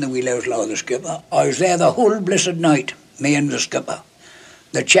stood in the wheelhouse law of the skipper. I was there the whole blessed night, me and the skipper.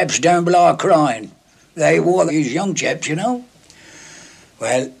 The chaps down below are crying. They were these young chaps, you know.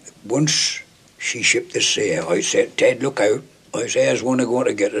 Well, once she shipped the sail, I said, Ted, look out. I say, there's one going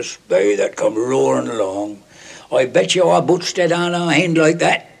to get us. They that come roaring along. I bet you our boat stood on our hand like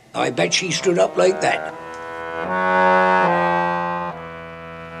that. I bet she stood up like that.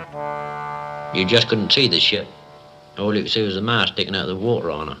 You just couldn't see the ship. All you could see was the mast sticking out of the water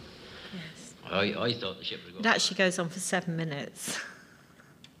on her. Yes. I thought the ship was going. It actually goes on for 7 minutes.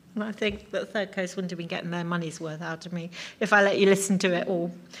 And I think that Third Coast wouldn't have been getting their money's worth out of me if I let you listen to it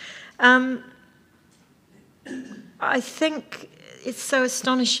all. I think it's so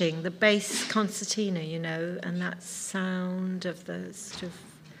astonishing, the bass concertina, you know, and that sound of the sort of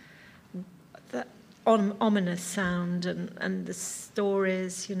that ominous sound and the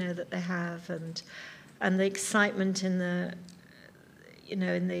stories, you know, that they have and the excitement in the, you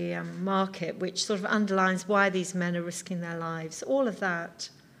know, in the market, which sort of underlines why these men are risking their lives. All of that.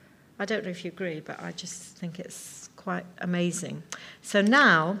 I don't know if you agree, but I just think it's quite amazing. So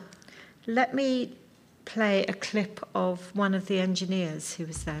now, let me play a clip of one of the engineers who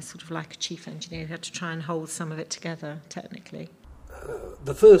was there, sort of like a chief engineer, who had to try and hold some of it together, technically.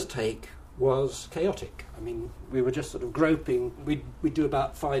 The first take was chaotic. I mean, we were just sort of groping. We'd do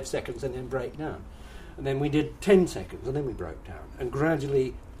about 5 seconds and then break down. And then we did 10 seconds and then we broke down. And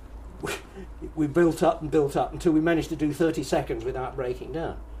gradually, we built up until we managed to do 30 seconds without breaking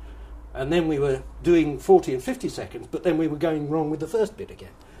down. And then we were doing 40 and 50 seconds, but then we were going wrong with the first bit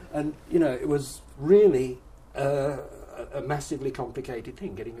again. And, you know, it was really a massively complicated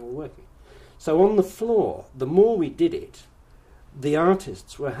thing, getting it all working. So on the floor, the more we did it, the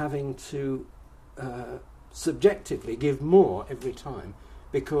artists were having to subjectively give more every time,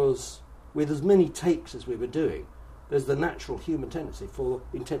 because with as many takes as we were doing, there's the natural human tendency for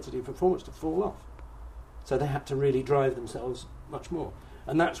intensity of performance to fall off. So they had to really drive themselves much more.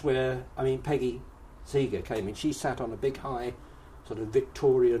 And that's where, I mean, Peggy Seeger came in. She sat on a big, high, sort of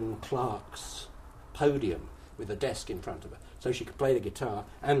Victorian clerk's podium with a desk in front of her, so she could play the guitar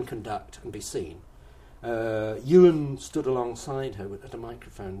and conduct and be seen. Ewan stood alongside her at a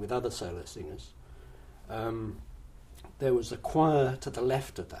microphone with other solo singers. There was a choir to the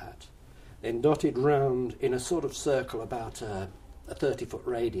left of that, then dotted round in a sort of circle about a 30-foot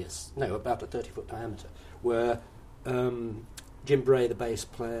radius, no, about a 30-foot diameter, were Jim Bray, the bass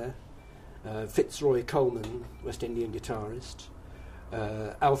player, Fitzroy Coleman, West Indian guitarist,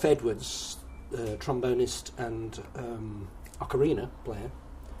 Alf Edwards, trombonist and ocarina player,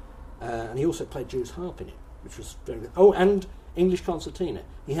 and he also played Jew's harp in it, which was very good. Oh, and English concertina.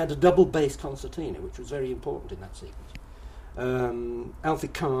 He had a double bass concertina, which was very important in that sequence. Alfie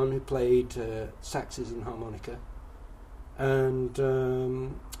Kahn, who played saxes and harmonica, and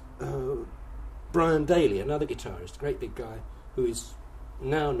Brian Daly, another guitarist, a great big guy, who is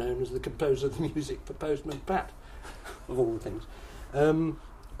now known as the composer of the music for Postman Pat, of all the things.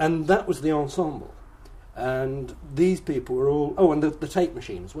 And that was the ensemble. And these people were all... Oh, and the tape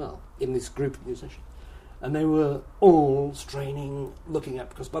machine as well, in this group of musicians. And they were all straining, looking at...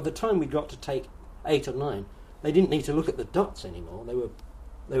 Because by the time we got to take 8 or 9, they didn't need to look at the dots anymore.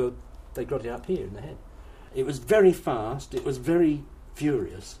 They got it up here in the head. It was very fast, it was very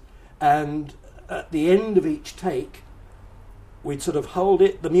furious. And at the end of each take, we'd sort of hold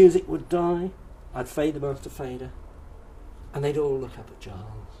it, the music would die, I'd fade the master fader, and they'd all look up at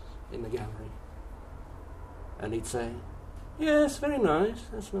Charles in the gallery. And he'd say, yes, very nice,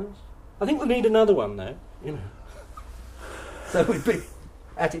 that's nice. I think we'll need another one though, you know. So we'd be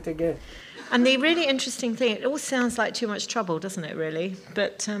at it again. And the really interesting thing, it all sounds like too much trouble, doesn't it, really?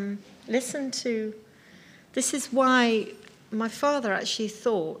 But listen to... This is why my father actually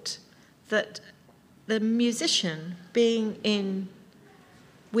thought that the musician being in,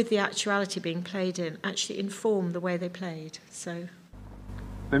 with the actuality being played in, actually informed the way they played. So,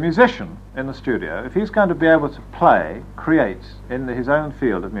 the musician in the studio, if he's going to be able to play, create in his own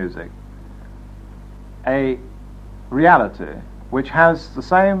field of music a reality which has the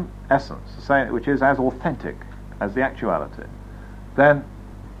same essence, which is as authentic as the actuality, then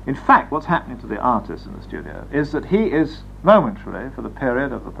in fact what's happening to the artist in the studio is that he is momentarily, for the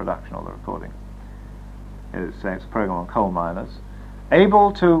period of the production or the recording, say it's a program on coal miners,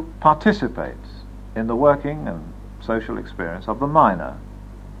 able to participate in the working and social experience of the miner.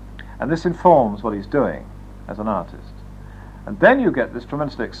 And this informs what he's doing as an artist. And then you get this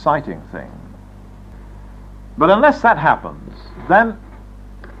tremendously exciting thing. But unless that happens, then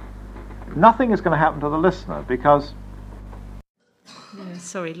nothing is going to happen to the listener, because... No,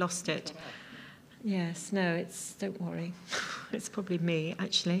 sorry, lost it. Yes, no, don't worry. It's probably me,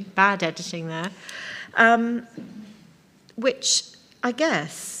 actually. Bad editing there. Which, I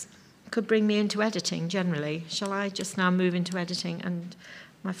guess, could bring me into editing, generally. Shall I just now move into editing? And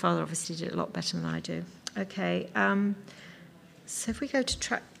my father obviously did it a lot better than I do. Okay, so if we go to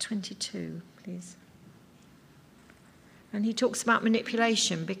track 22, please. And he talks about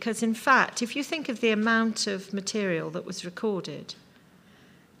manipulation, because, in fact, if you think of the amount of material that was recorded,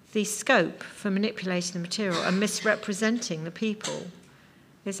 the scope for manipulating the material and misrepresenting the people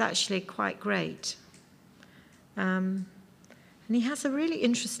is actually quite great. And he has a really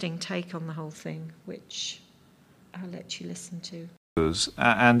interesting take on the whole thing, which I'll let you listen to.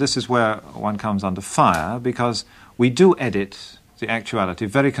 And this is where one comes under fire, because we do edit the actuality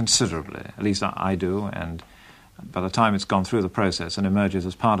very considerably, at least I do, and by the time it's gone through the process and emerges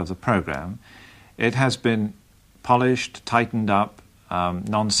as part of the program, it has been polished, tightened up,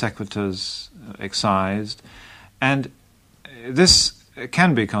 non sequiturs excised, and this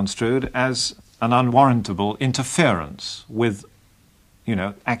can be construed as an unwarrantable interference with,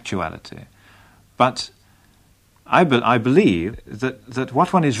 actuality. But I believe that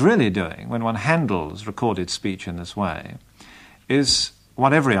what one is really doing when one handles recorded speech in this way is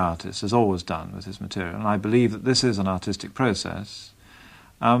what every artist has always done with his material, and I believe that this is an artistic process.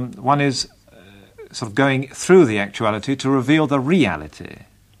 One is sort of going through the actuality to reveal the reality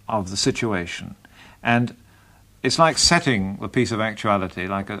of the situation. And it's like setting the piece of actuality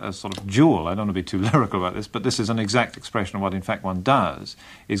like a sort of jewel. I don't want to be too lyrical about this, but this is an exact expression of what in fact one does,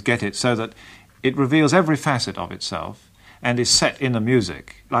 is get it so that it reveals every facet of itself and is set in the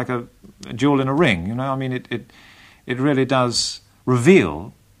music, like a jewel in a ring, I mean, it really does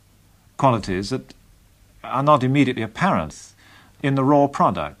reveal qualities that are not immediately apparent in the raw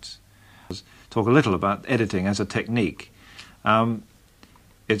product. Talk a little about editing as a technique.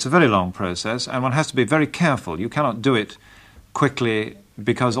 It's a very long process, and one has to be very careful. You cannot do it quickly,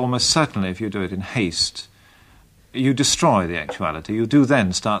 because almost certainly if you do it in haste, you destroy the actuality. You do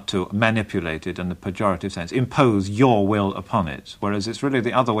then start to manipulate it in the pejorative sense, impose your will upon it, whereas it's really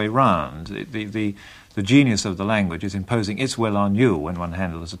the other way round. The genius of the language is imposing its will on you when one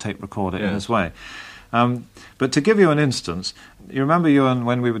handles a tape recorder in this way. But to give you an instance, you remember, Ewan,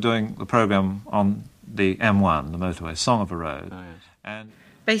 when we were doing the programme on the M1, the motorway, Song of a Road. Oh, yes. And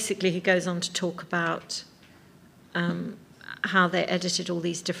basically he goes on to talk about how they edited all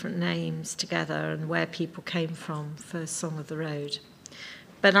these different names together and where people came from for Song of the Road.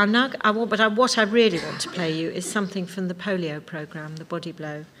 But what I really want to play you is something from the polio programme, The Body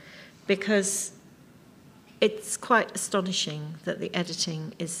Blow, because it's quite astonishing that the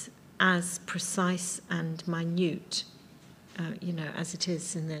editing is as precise and minute, as it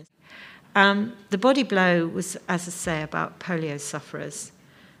is in this. The Body Blow was, as I say, about polio sufferers.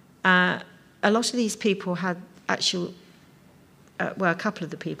 A lot of these people had actual, a couple of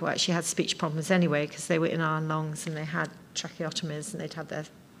the people actually had speech problems anyway, because they were in iron lungs and they had tracheotomies and they'd had their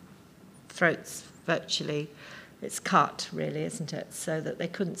throats virtually, it's cut really, isn't it, so that they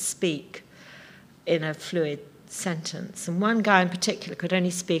couldn't speak in a fluid sentence. And one guy in particular could only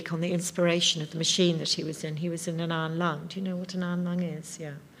speak on the inspiration of the machine that he was in. He was in an iron lung. Do you know what an iron lung is?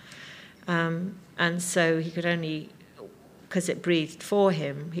 Yeah. And so he could only, because it breathed for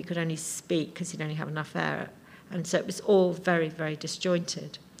him, he could only speak because he'd only have enough air. And so it was all very, very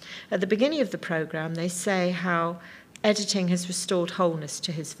disjointed. At the beginning of the programme, they say how editing has restored wholeness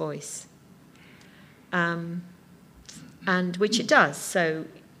to his voice. And which it does, so,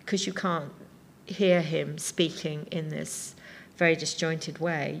 because you can't hear him speaking in this very disjointed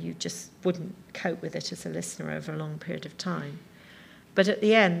way, you just wouldn't cope with it as a listener over a long period of time. But at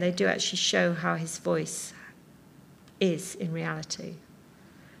the end, they do actually show how his voice is in reality.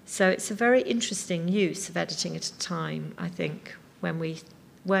 So it's a very interesting use of editing at a time, I think, when we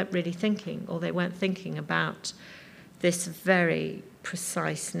weren't really thinking, or they weren't thinking about this very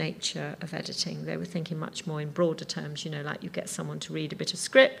precise nature of editing. They were thinking much more in broader terms, like you get someone to read a bit of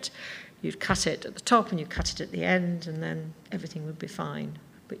script, you'd cut it at the top and you'd cut it at the end, and then everything would be fine.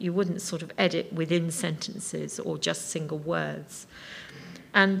 But you wouldn't sort of edit within sentences or just single words.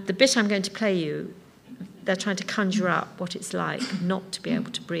 And the bit I'm going to play you, they're trying to conjure up what it's like not to be able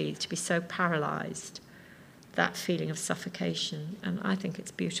to breathe, to be so paralysed, that feeling of suffocation. And I think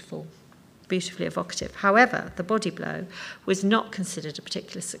it's beautiful, beautifully evocative. However, The Body Blow was not considered a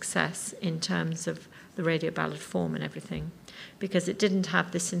particular success in terms of the radio ballad form and everything, because it didn't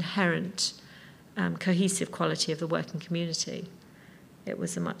have this inherent cohesive quality of the working community. It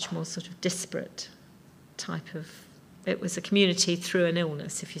was a much more sort of disparate type of... It was a community through an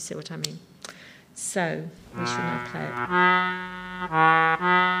illness, if you see what I mean. So, we shall now play it.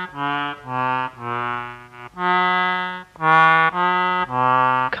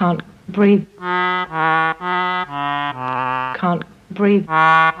 Can't breathe. Can't breathe.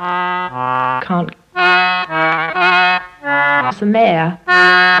 Can't. What's the mayor?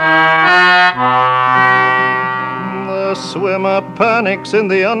 The swimmer panics in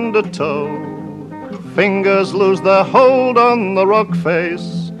the undertow. Fingers lose their hold on the rock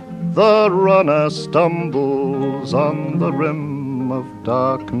face. The runner stumbles on the rim of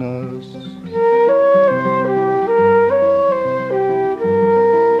darkness.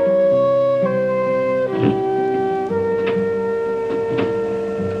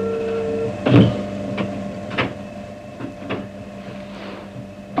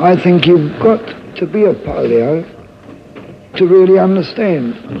 I think you've got to be a polio to really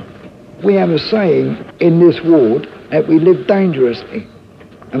understand. We have a saying in this ward that we live dangerously,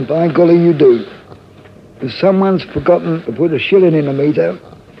 and by golly you do. If someone's forgotten to put a shilling in a meter,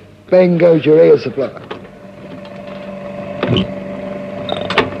 bang goes your air supply.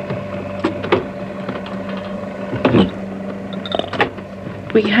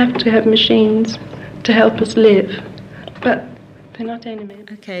 We have to have machines to help us live, but they're not enemies.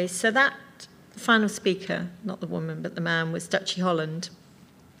 Okay, so that final speaker, not the woman but the man, was Dutchy Holland,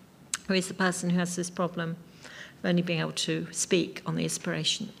 who is the person who has this problem of only being able to speak on the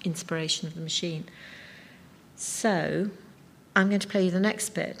inspiration of the machine. So I'm going to play you the next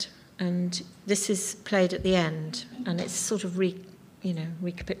bit, and this is played at the end, and it's sort of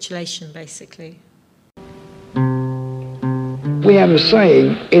recapitulation basically. We have a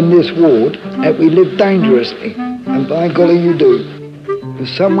saying in this ward that we live dangerously, and by golly you do. If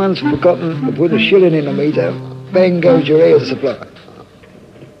someone's forgotten to put a shilling in a meter, bang goes your air supply.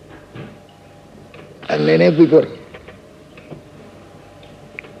 And then everybody,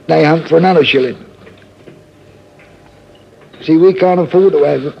 they hunt for another shilling. See, we can't afford to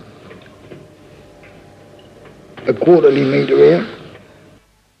have a quarterly meter here.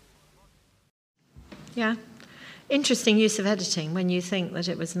 Yeah. Interesting use of editing when you think that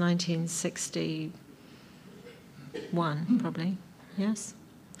it was 1961, probably. Yes?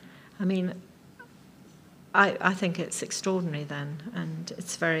 I mean, I think it's extraordinary then, and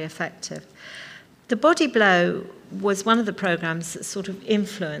it's very effective. The Body Blow was one of the programmes that sort of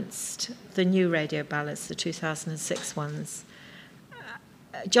influenced the new Radio Ballads, the 2006 ones.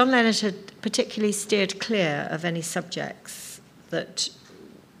 John Leonard had particularly steered clear of any subjects that,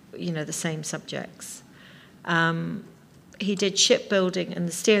 the same subjects. he did shipbuilding and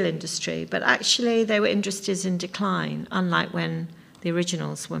the steel industry, but actually they were industries in decline, unlike when the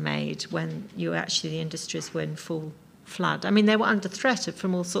originals were made, when the industries were in full flood. I mean, they were under threat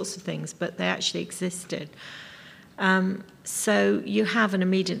from all sorts of things, but they actually existed. So you have an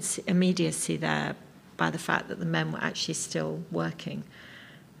immediacy there by the fact that the men were actually still working.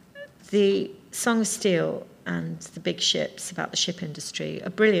 The Song of Steel and The Big Ships, about the ship industry, are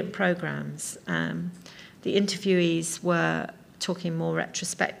brilliant programmes. The interviewees were talking more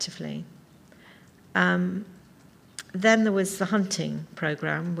retrospectively. Then there was the hunting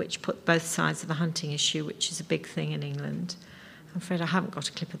programme, which put both sides of the hunting issue, which is a big thing in England. I'm afraid I haven't got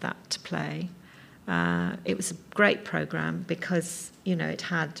a clip of that to play. It was a great programme because, it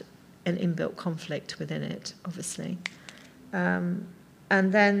had an inbuilt conflict within it, obviously. And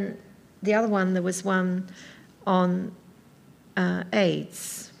then the other one, there was one on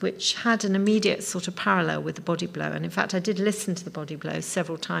AIDS, which had an immediate sort of parallel with the Body Blow. And in fact, I did listen to the Body Blow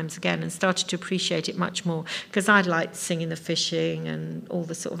several times again and started to appreciate it much more, because I'd liked Singing the Fishing and all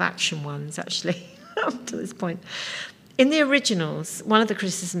the sort of action ones, actually, up to this point. In the originals, one of the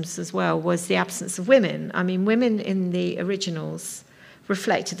criticisms as well was the absence of women. I mean, women in the originals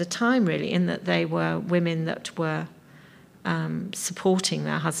reflected the time, really, in that they were women that were supporting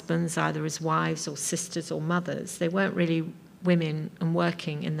their husbands, either as wives or sisters or mothers. They weren't really women and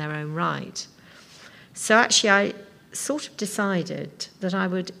working in their own right. So actually I sort of decided that I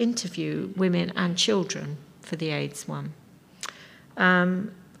would interview women and children for the AIDS one.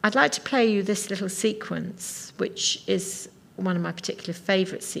 I'd like to play you this little sequence, which is one of my particular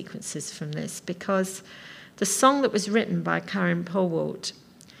favourite sequences from this, because the song that was written by Karen Polwart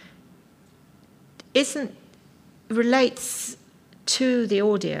relates to the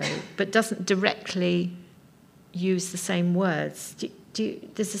audio, but doesn't directly use the same words.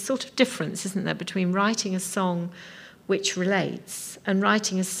 There's a sort of difference, isn't there, between writing a song which relates and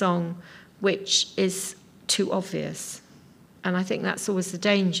writing a song which is too obvious. And I think that's always the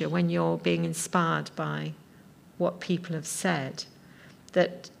danger when you're being inspired by what people have said,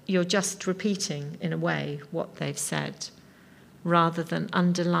 that you're just repeating, in a way, what they've said, rather than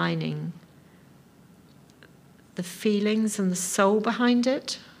underlining the feelings and the soul behind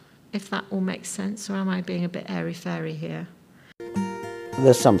it, if that all makes sense, or am I being a bit airy-fairy here?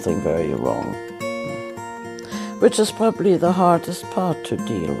 There's something very wrong, which is probably the hardest part to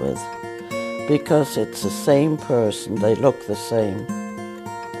deal with, because it's the same person, they look the same,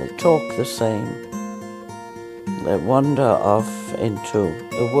 they talk the same, they wander off into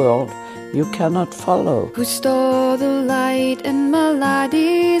a world you cannot follow. Who stole the light in my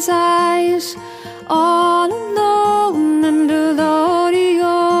laddie's eyes, all alone in the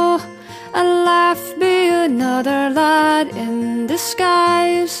audio, and left me another lad in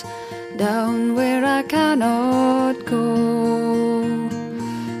disguise, down where I cannot go,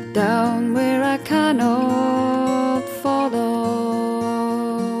 down where I cannot follow.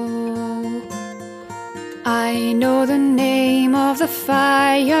 I know the name of the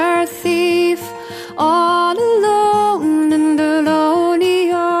fire thief, all alone in the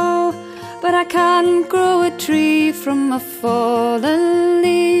audio, but I can't grow a tree from a fallen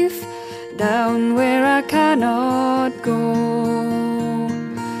leaf, down where I cannot go,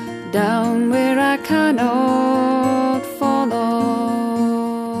 down where I cannot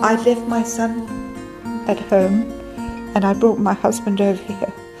follow. I left my son at home and I brought my husband over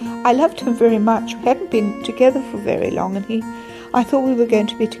here. I loved him very much. We hadn't been together for very long, and I thought we were going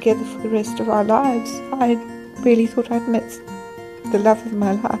to be together for the rest of our lives. I really thought I'd met the love of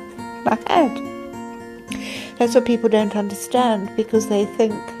my life. I had. That's what people don't understand, because they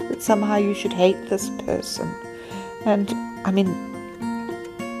think that somehow you should hate this person. And, I mean,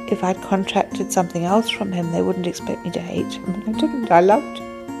 if I'd contracted something else from him, they wouldn't expect me to hate him. And I didn't. I loved him.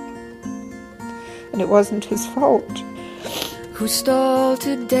 And it wasn't his fault. Who stole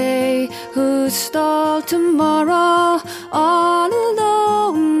today, who stole tomorrow, all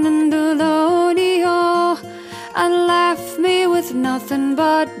alone in the audio, and left me with nothing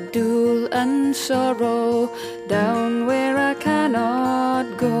but dule and sorrow, down where I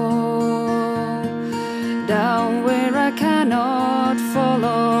cannot go, down where I cannot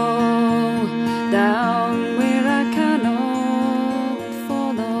follow, down where I cannot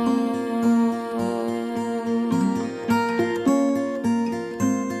follow.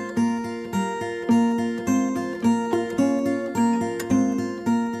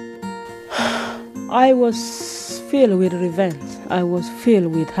 I was filled with revenge. I was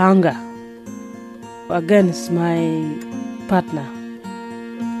filled with hunger against my partner.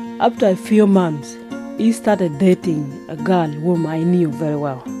 After a few months, he started dating a girl whom I knew very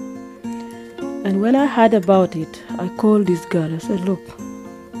well. And when I heard about it, I called this girl. I said, look,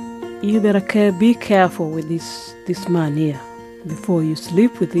 you better be careful with this man here before you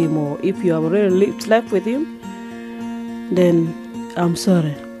sleep with him, or if you have already slept with him, then I'm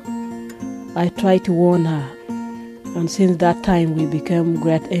sorry. I tried to warn her. And since that time, we became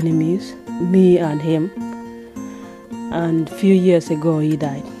great enemies, me and him. And a few years ago, he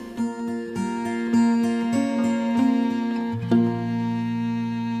died.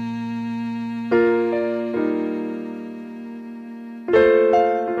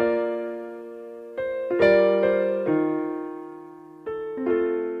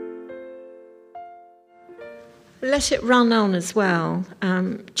 Let it run on as well,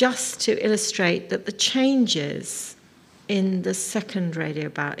 just to illustrate that the changes in the second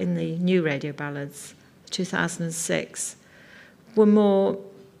in the new Radio Ballads, 2006, were more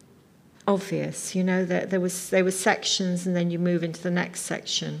obvious. You know, there were sections, and then you move into the next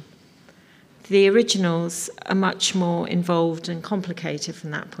section. The originals are much more involved and complicated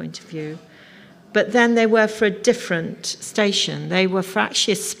from that point of view. But then they were for a different station. They were for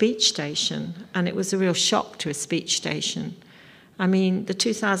actually a speech station, and it was a real shock to a speech station. I mean, the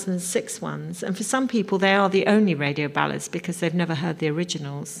 2006 ones, and for some people they are the only radio ballads because they've never heard the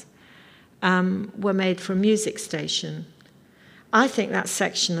originals, were made for a music station. I think that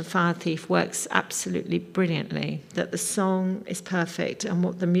section of Fire Thief works absolutely brilliantly, that the song is perfect and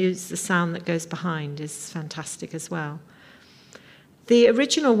what the sound that goes behind is fantastic as well. The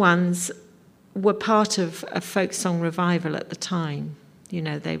original ones were part of a folk song revival at the time. You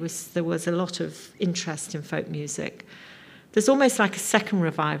know, there was a lot of interest in folk music. There's almost like a second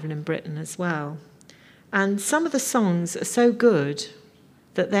revival in Britain as well. And some of the songs are so good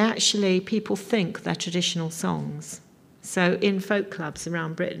that people think they're traditional songs. So in folk clubs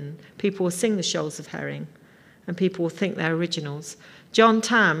around Britain, people will sing the Shoals of Herring, and people will think they're originals. John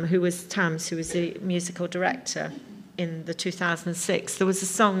Tam, who was the musical director in the 2006, there was a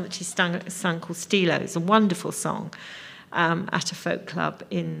song that he sung called Stilos, a wonderful song, at a folk club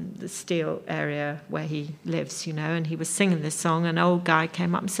in the Steel area where he lives, you know, and he was singing this song, and an old guy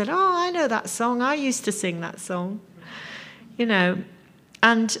came up and said, "Oh, I know that song, I used to sing that song," you know,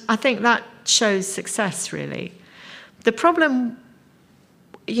 and I think that shows success, really. The problem,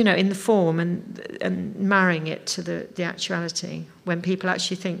 you know, in the form and marrying it to the actuality, when people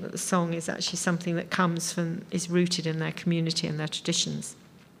actually think that the song is actually something that is rooted in their community and their traditions.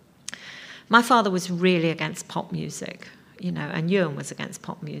 My father was really against pop music, you know, and Ewan was against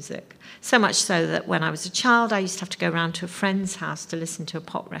pop music. So much so that when I was a child, I used to have to go around to a friend's house to listen to a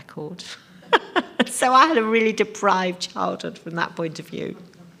pop record. So I had a really deprived childhood from that point of view.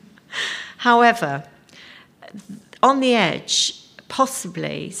 However, On the Edge,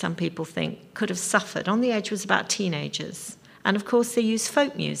 possibly, some people think, could have suffered. On the Edge was about teenagers. And, of course, they used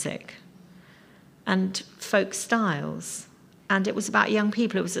folk music and folk styles. And it was about young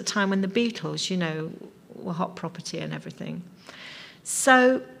people. It was a time when the Beatles, you know, were hot property and everything.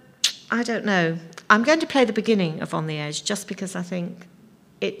 So, I don't know. I'm going to play the beginning of On the Edge just because I think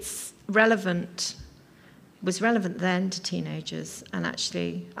it's relevant. It was relevant then to teenagers, and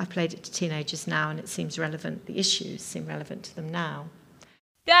actually I played it to teenagers now, and it seems relevant. The issues seem relevant to them now.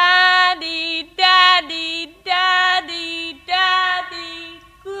 Daddy, Daddy, Daddy, Daddy,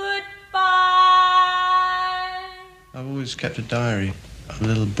 goodbye. I've always kept a diary, a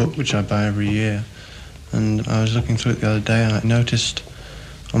little book which I buy every year, and I was looking through it the other day and I noticed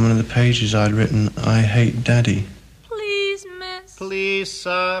on one of the pages I'd written, "I hate Daddy." Please, miss. Please,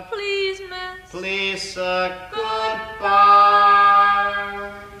 sir. Please, miss. Please, sir. Goodbye.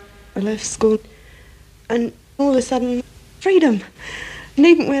 I left school, and all of a sudden, freedom. I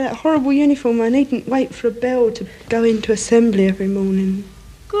needn't wear that horrible uniform. I needn't wait for a bell to go into assembly every morning.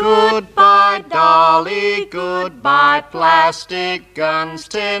 Goodbye, Dolly. Goodbye, plastic guns,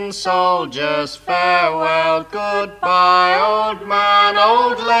 tin soldiers. Farewell. Goodbye, old man,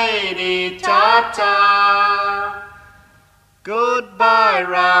 old lady. Ta-ta. Goodbye,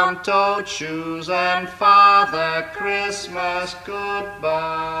 round-toed shoes and Father Christmas.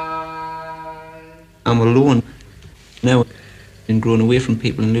 Goodbye. I'm alone now, and growing away from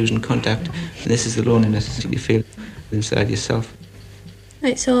people and losing contact. And this is the loneliness you feel inside yourself.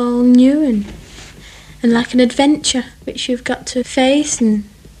 It's all new and like an adventure which you've got to face, and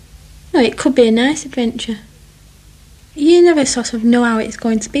it could be a nice adventure. You never sort of know how it's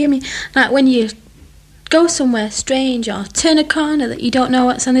going to be. I mean, like when you go somewhere strange or turn a corner that you don't know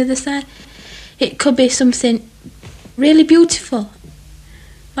what's on the other side, it could be something really beautiful,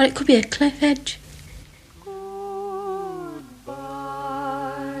 or it could be a cliff edge.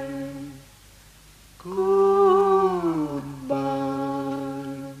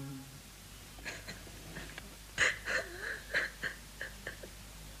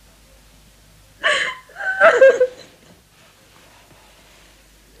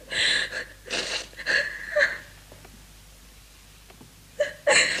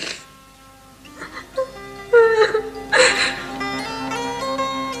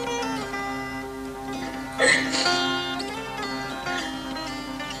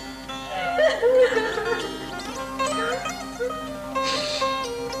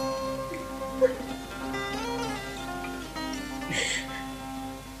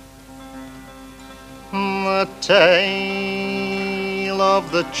 tale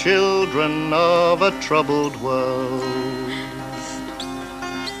of the children of a troubled world,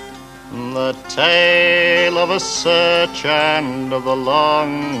 the tale of a search and of a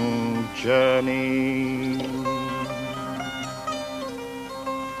long journey,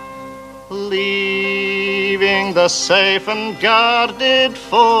 leaving the safe and guarded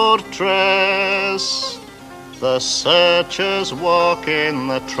fortress. The searchers walk in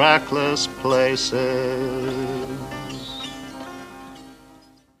the trackless places.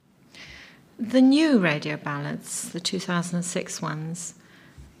 The new Radio Ballads, the 2006 ones,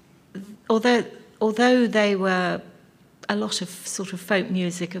 although they were a lot of sort of folk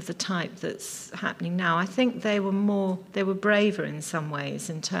music of the type that's happening now, I think they were braver in some ways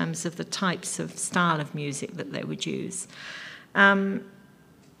in terms of the types of style of music that they would use.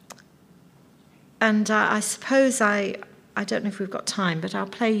 And I suppose I don't know if we've got time, but I'll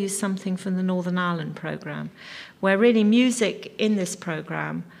play you something from the Northern Ireland programme, where really music in this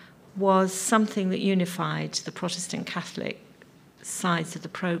programme was something that unified the Protestant Catholic sides of the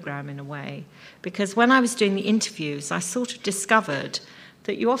programme in a way. Because when I was doing the interviews, I sort of discovered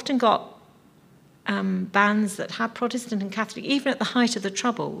that you often got bands that had Protestant and Catholic, even at the height of the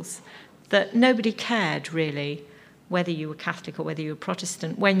Troubles, that nobody cared really whether you were Catholic or whether you were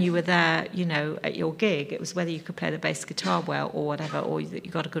Protestant. When you were there, you know, at your gig, it was whether you could play the bass guitar well or whatever, or that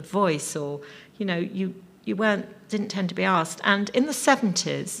you got a good voice, or, you know, you didn't tend to be asked. And in the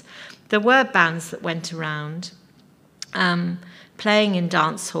 70s, there were bands that went around playing in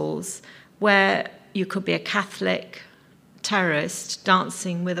dance halls where you could be a Catholic terrorist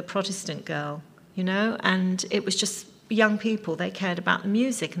dancing with a Protestant girl, you know, and it was just young people, they cared about the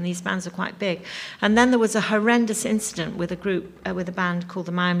music, and these bands are quite big. And then there was a horrendous incident with a band called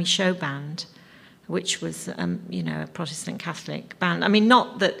the Miami Show Band, which was, you know, a Protestant Catholic band. I mean,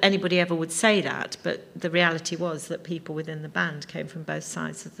 not that anybody ever would say that, but the reality was that people within the band came from both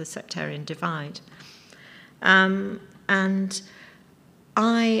sides of the sectarian divide. And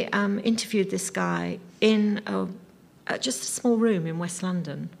I interviewed this guy in just a small room in West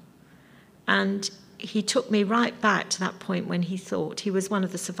London, and he took me right back to that point when he thought he was one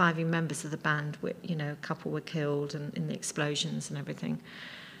of the surviving members of the band. You know, a couple were killed and in the explosions and everything.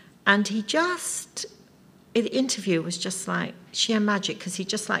 And the interview was just like sheer magic, because he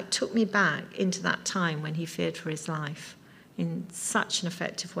just like took me back into that time when he feared for his life in such an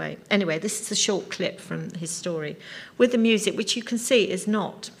effective way. Anyway, this is a short clip from his story with the music, which you can see is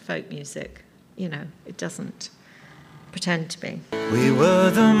not folk music. You know, it doesn't pretend to be. We were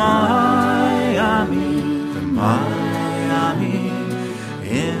the Miami,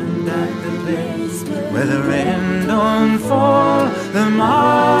 in that the place where the rain don't fall. The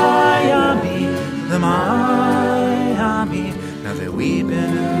Miami, now they're weeping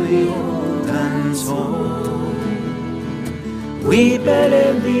in the old dance hall, weeping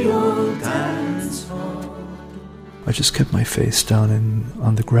in the old dance hall. I just kept my face down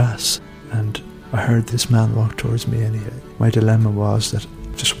on the grass, and I heard this man walk towards me, and my dilemma was that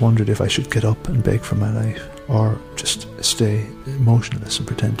I just wondered if I should get up and beg for my life or just stay motionless and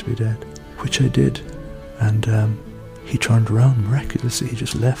pretend to be dead, which I did. And he turned around miraculously, he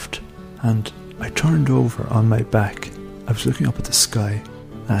just left. And I turned over on my back. I was looking up at the sky,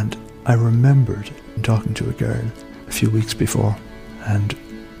 and I remembered talking to a girl a few weeks before, and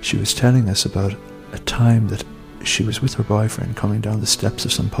she was telling us about a time that she was with her boyfriend coming down the steps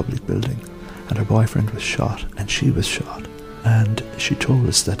of some public building, and her boyfriend was shot, and she was shot. And she told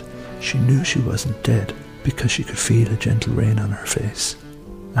us that she knew she wasn't dead because she could feel a gentle rain on her face.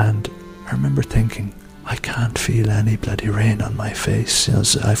 And I remember thinking, I can't feel any bloody rain on my face, you know,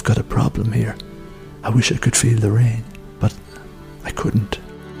 so I've got a problem here. I wish I could feel the rain, but I couldn't.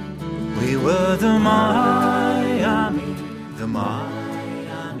 We were the Miami.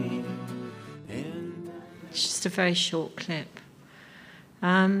 It's just a very short clip.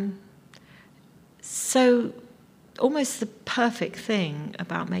 So almost the perfect thing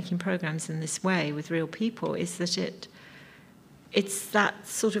about making programs in this way with real people is that it's that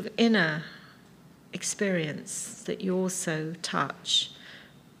sort of inner experience that you also touch.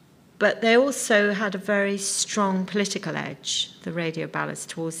 But they also had a very strong political edge, the Radio Ballads,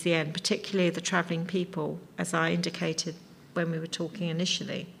 towards the end, particularly the travelling people, as I indicated when we were talking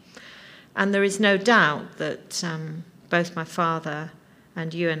initially. And there is no doubt that both my father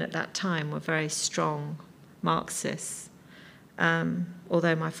and Ewan at that time were very strong Marxists,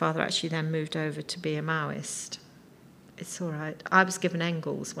 although my father actually then moved over to be a Maoist. It's all right. I was given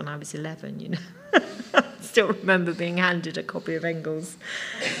Engels when I was 11, you know. I still remember being handed a copy of Engels.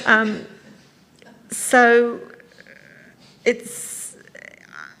 So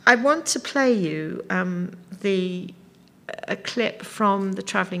I want to play you a clip from The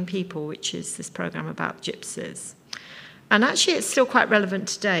Travelling People, which is this programme about gypsies. And actually it's still quite relevant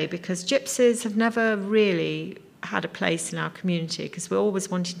today because gypsies have never really had a place in our community because we're always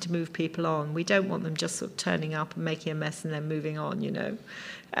wanting to move people on. We don't want them just sort of turning up and making a mess and then moving on, you know.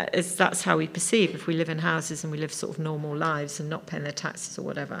 That's how we perceive if we live in houses and we live sort of normal lives and not paying their taxes or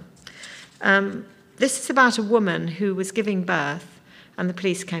whatever. This is about a woman who was giving birth and the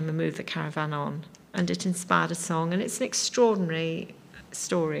police came and moved the caravan on, and it inspired a song, and it's an extraordinary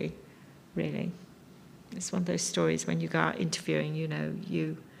story, really. It's one of those stories when you go out interviewing, you know,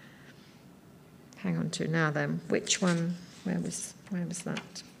 you... Hang on to now then. Which one? Where was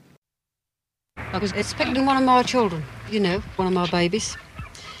that? I was expecting one of my children, you know, one of my babies.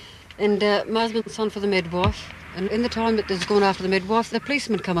 And my husband's on for the midwife. And in the time that there's going after the midwife, the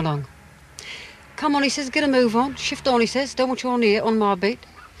policeman come along. Come on, he says, get a move on. Shift on, he says. Don't want you on here, on my beat.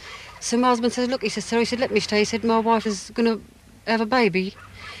 So my husband says, look, he says, sir, he said, let me stay. He said, my wife is going to have a baby.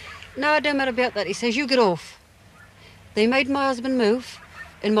 No, it don't matter about that. He says, you get off. They made my husband move,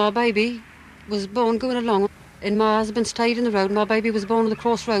 and my baby was born going along, and my husband stayed in the road. My baby was born on the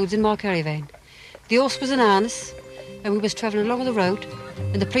crossroads in my caravan. The horse was in harness, and we was travelling along the road,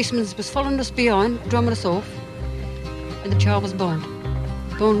 and the policeman was following us behind, drumming us off, and the child was born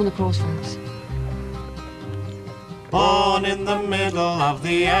on the crossroads. Born in the middle of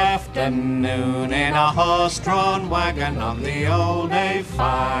the afternoon in a horse-drawn wagon on the old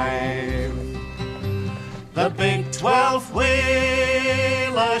A5. The big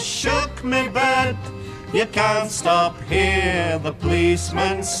 12-wheeler shook me bed. You can't stop here, the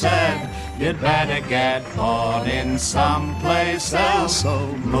policeman said. You'd better get on in someplace else. So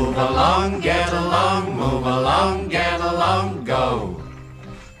move along, get along, move along, get along, go.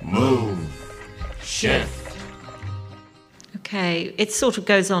 Move, shift. Okay, it sort of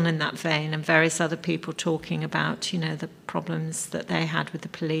goes on in that vein, and various other people talking about, you know, the problems that they had with the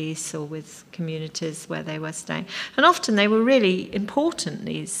police or with communities where they were staying. And often they were really important,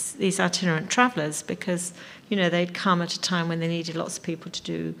 these itinerant travellers, because, you know, they'd come at a time when they needed lots of people to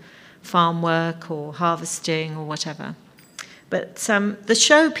do farm work or harvesting or whatever. But the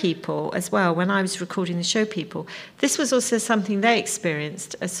show people as well, when I was recording the show people, this was also something they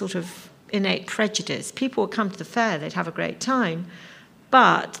experienced, a sort of innate prejudice. People would come to the fair, they'd have a great time,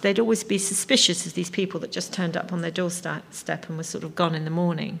 but they'd always be suspicious of these people that just turned up on their doorstep and were sort of gone in the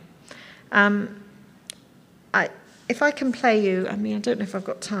morning. If I can play you, I mean, I don't know if I've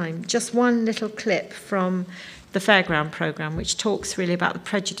got time, just one little clip from the Fairground programme, which talks really about the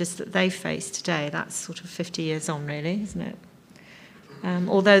prejudice that they face today. That's sort of 50 years on, really, isn't it?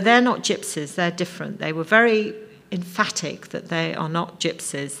 Although they're not gypsies, they're different. They were very emphatic that they are not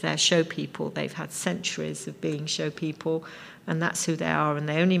gypsies, they're show people. They've had centuries of being show people, and that's who they are, and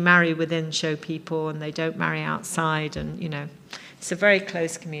they only marry within show people, and they don't marry outside, and, you know, it's a very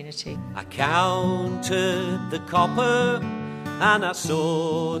close community. I counted the copper and I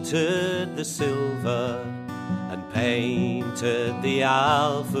sorted the silver and painted the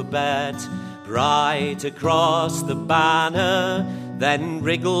alphabet bright across the banner, then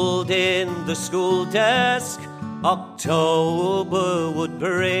wriggled in the school desk. October would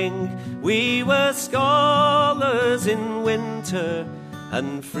bring. We were scholars in winter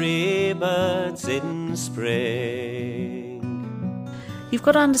and free birds in spring. You've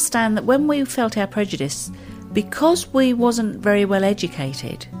got to understand that when we felt our prejudice, because we wasn't very well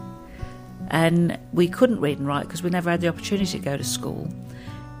educated and we couldn't read and write because we never had the opportunity to go to school,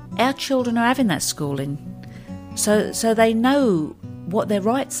 our children are having that schooling. So they know what their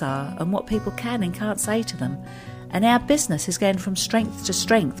rights are and what people can and can't say to them. And our business is going from strength to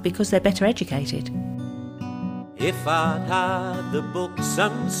strength because they're better educated. If I'd had the books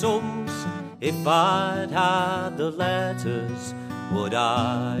and songs, if I'd had the letters, would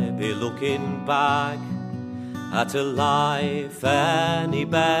I be looking back at a life any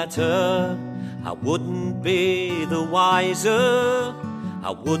better? I wouldn't be the wiser,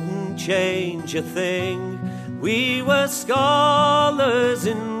 I wouldn't change a thing. We were scholars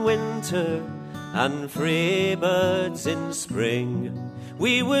in winter and free birds in spring.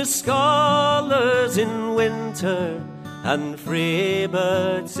 We were scholars in winter and free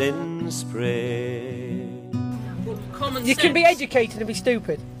birds in spring. You can be educated and be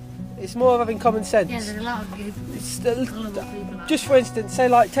stupid. It's more of having common sense. Yeah, there's a lot of people. Just for instance, say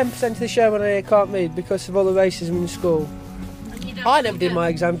like 10% of the showmen here can't read because of all the racism in school. I never did my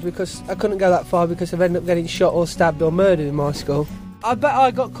exams because I couldn't go that far because I've ended up getting shot or stabbed or murdered in my school. I bet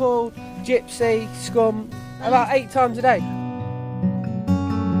I got called gypsy, scum, about 8 times a day.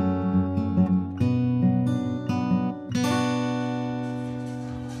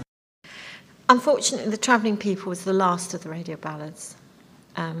 Unfortunately, The Travelling People was the last of the Radio Ballads,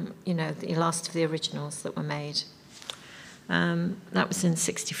 the last of the originals that were made. That was in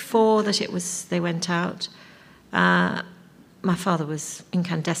 1964 that they went out. My father was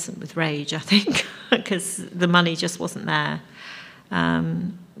incandescent with rage, I think, because the money just wasn't there.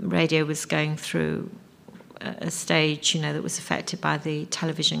 Radio was going through a stage, that was affected by the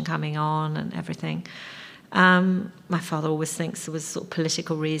television coming on and everything. My father always thinks there was sort of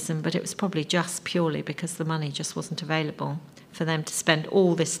political reason, but it was probably just purely because the money just wasn't available for them to spend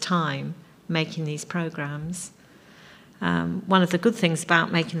all this time making these programmes. One of the good things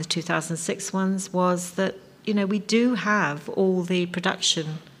about making the 2006 ones was that, we do have all the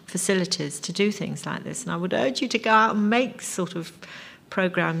production facilities to do things like this, and I would urge you to go out and make sort of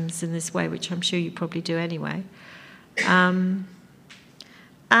programmes in this way, which I'm sure you probably do anyway. And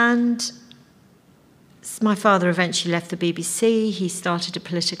my father eventually left the BBC. He started a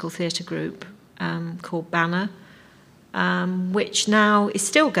political theatre group called Banner, which now is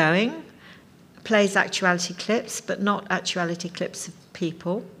still going, plays actuality clips, but not actuality clips of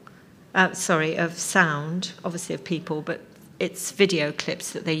people. Of sound, obviously of people, but it's video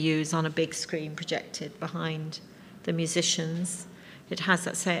clips that they use on a big screen projected behind the musicians. It has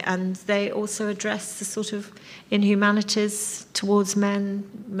that say, and they also address the sort of inhumanities towards men,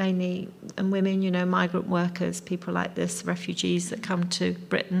 mainly, and women, migrant workers, people like this, refugees that come to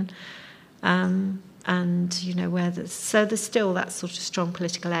Britain, and so there's still that sort of strong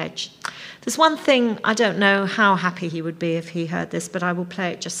political edge. There's one thing, I don't know how happy he would be if he heard this, but I will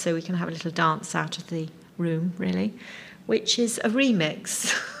play it just so we can have a little dance out of the room, really, which is a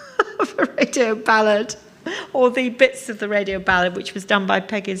remix of a radio ballad, or the bits of the radio ballad, which was done by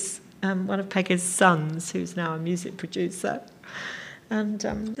Peggy's, one of Peggy's sons, who's now a music producer. And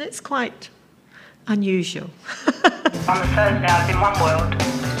it's quite unusual. On the Thursday, I was in one world.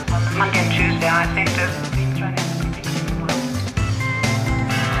 On the Monday and Tuesday, I seem to have been thrown into a completely different world.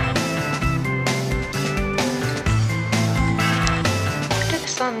 Did the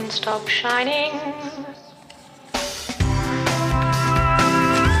sun stop shining?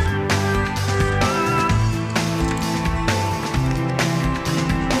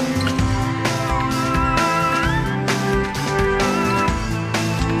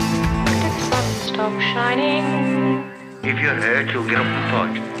 Shining. If you're hurt, you'll get up and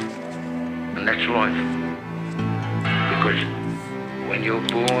fight. And that's life. Because when you're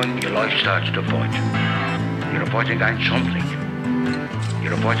born, your life starts to fight. You're fighting against something.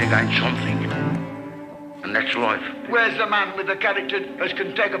 You're fighting against something. And that's life. Where's the man with the character that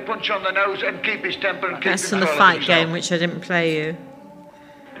can take a punch on the nose and keep his temper and keep That's control from the of fight himself? game, which I didn't play you.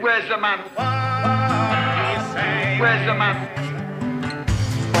 Where's the man? Where's the man?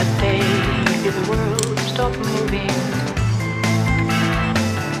 What day did the world stop moving?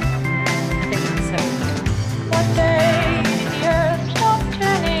 I think that's it. What day did the earth stop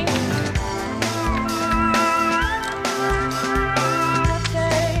turning? What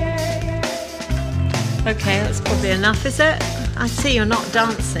day? Okay, that's probably enough, is it? I see you're not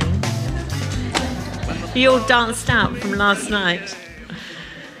dancing. You all danced out from last night.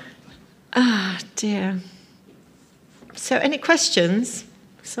 Ah, dear. So, any questions?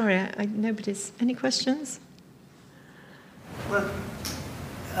 Sorry, nobody's... Any questions? Well,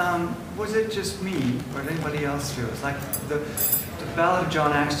 was it just me, or did anybody else feel? It's like the Ballad of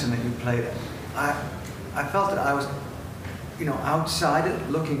John Axton that you played. I felt that I was, outside it,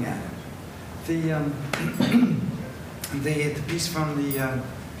 looking at it. The piece from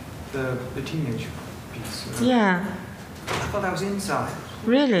the teenage piece. Yeah. I thought I was inside.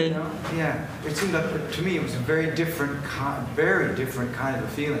 Really? Yeah. It seemed like, to me, it was a very different kind of a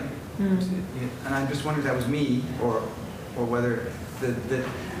feeling. Mm. And I just wondered if that was me, or whether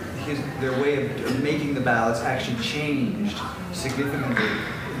their way of making the ballads actually changed significantly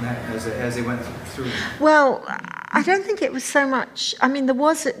as they went through. Well, I don't think it was so much... I mean, there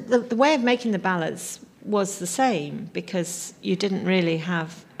was... The way of making the ballads was the same, because you didn't really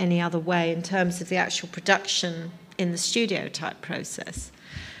have any other way in terms of the actual production in the studio type process.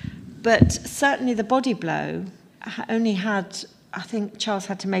 But certainly the Body Blow only had, I think Charles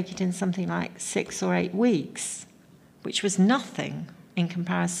had to make it in something like 6 or 8 weeks, which was nothing in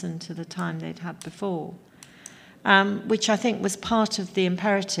comparison to the time they'd had before, which I think was part of the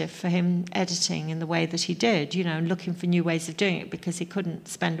imperative for him editing in the way that he did, looking for new ways of doing it, because he couldn't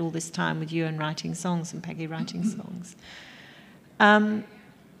spend all this time with Ewan writing songs and Peggy writing songs.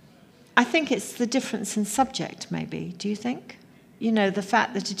 I think it's the difference in subject, maybe. Do you think? The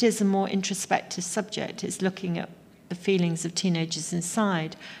fact that it is a more introspective subject. It's looking at the feelings of teenagers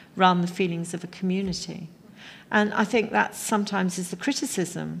inside rather than the feelings of a community. And I think that sometimes is the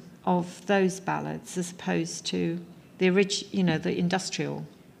criticism of those ballads as opposed to the the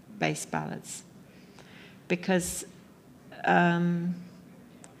industrial-based ballads, because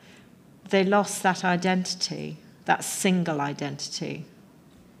they lost that identity, that single identity,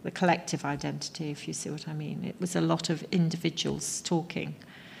 the collective identity, if you see what I mean. It was a lot of individuals talking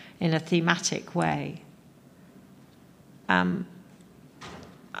in a thematic way.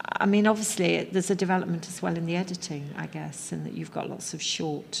 I mean, obviously, there's a development as well in the editing, I guess, in that you've got lots of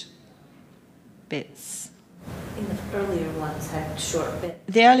short bits. In the earlier ones had short bits.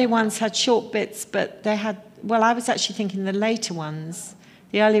 The early ones had short bits, but they had... Well, I was actually thinking the later ones,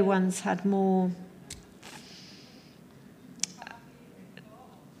 the early ones had more...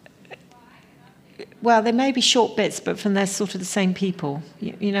 Well, they may be short bits, but from they're sort of the same people.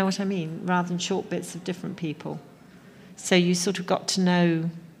 You know what I mean? Rather than short bits of different people. So you sort of got to know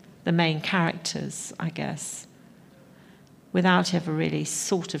the main characters, I guess, without ever really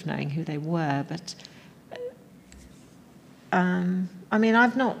sort of knowing who they were. But, I mean,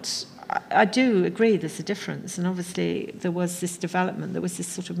 I do agree there's a difference, and obviously there was this development, there was this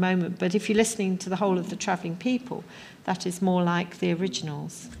sort of moment, but if you're listening to the whole of the Travelling People, that is more like the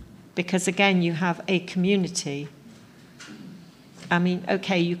originals, because again you have a community. I mean,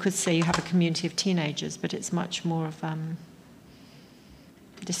 okay, you could say you have a community of teenagers, but it's much more of a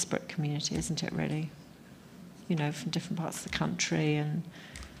disparate community, isn't it, really? You know, from different parts of the country, and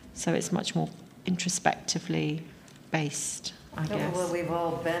so it's much more introspectively based, I guess. Well, we've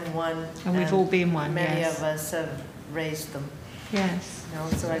all been one. And we've all been one, Many yes. of us have raised them. Yes. You know,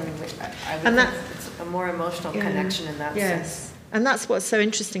 so I mean, I would And think that- it's a more emotional connection in that Yes. sense. And that's what's so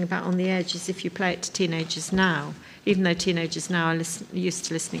interesting about On the Edge, is if you play it to teenagers now, even though teenagers now are used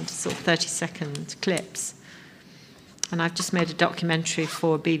to listening to sort of 30-second clips. And I've just made a documentary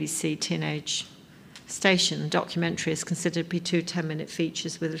for a BBC teenage station. The documentary is considered to be 2 10-minute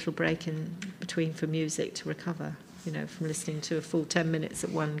features with a little break in between for music to recover, you know, from listening to a full 10 minutes at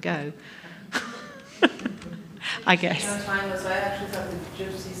one go. I guess. You know, time was, I actually thought the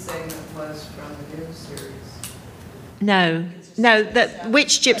Gypsy segment was from the new series. No,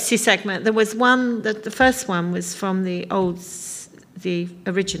 which Gypsy segment? There was one, the first one was from the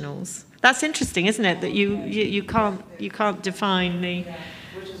originals. That's interesting, isn't it? That you can't define the...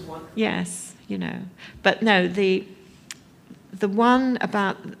 Which is one. Yes, you know. But no, the one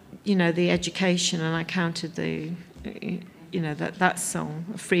about, you know, the education, and I counted that song,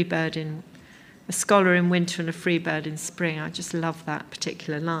 A Scholar in Winter and a Free Bird in Spring. I just love that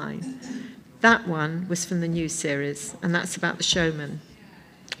particular line. That one was from the new series, and that's about the showman.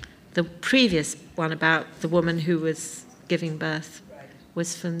 The previous one about the woman who was giving birth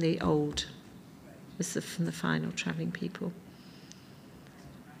was from the from the final Travelling People.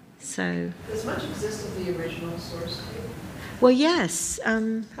 So. Does much exist of the original source? Well, yes.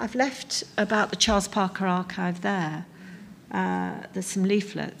 I've left about the Charles Parker archive there. There's some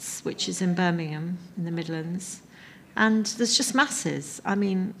leaflets, which is in Birmingham, in the Midlands, and there's just masses. I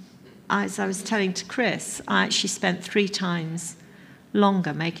mean, as I was telling to Chris, I actually spent 3 times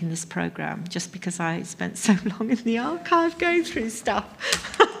longer making this programme just because I spent so long in the archive going through stuff.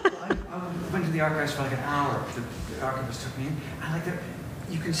 I went to the archives for like an hour. The archivist took me in, and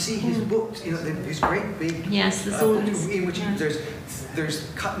you can see his books. You know, his great big. Yes, there's all this. In which there's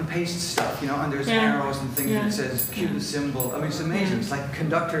cut and paste stuff, you know, and there's arrows and things that says cue the symbol. I mean, it's amazing. It's like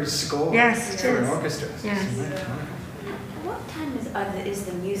conductor's score for an orchestra. Yes. What time is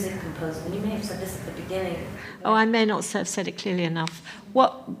the music composed? And you may have said this at the beginning. Oh, I may not have said it clearly enough.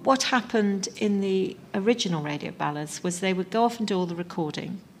 What happened in the original Radio Ballads was they would go off and do all the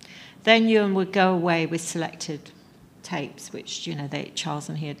recording. Then Ewan would go away with selected tapes, which, you know, Charles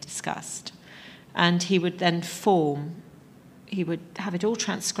and he had discussed. And he would then he would have it all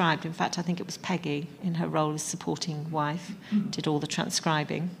transcribed. In fact, I think it was Peggy, in her role as supporting wife, did all the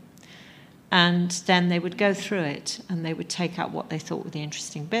transcribing. And then they would go through it, and they would take out what they thought were the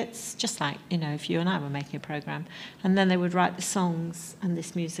interesting bits, just like, you know, if you and I were making a programme. And then they would write the songs and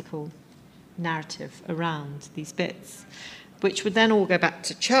this musical narrative around these bits, which would then all go back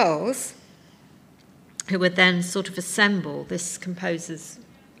to Charles, who would then sort of assemble this composer's,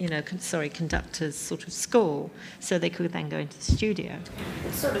 conductor's sort of score, so they could then go into the studio.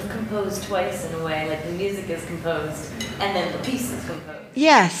 It's sort of composed twice in a way, like the music is composed and then the piece is composed.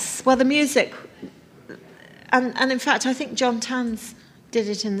 Yes, well, the music, and in fact, I think John Tans did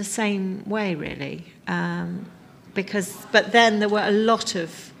it in the same way, really, but then there were a lot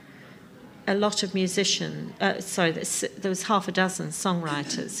of musicians. There was half a dozen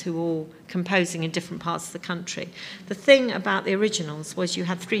songwriters who were all composing in different parts of the country. The thing about the originals was you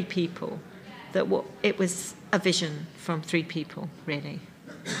had 3 people that it was a vision from three people, really.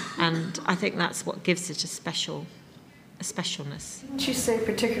 And I think that's what gives it a specialness. Didn't you say,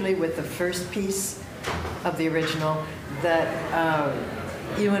 particularly with the first piece of the original, that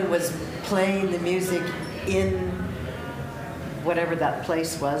Ewan was playing the music in whatever that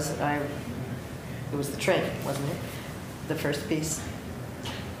place was? It was the train, wasn't it? The first piece.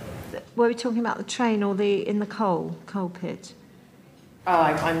 Were we talking about the train or in the coal pit? Oh,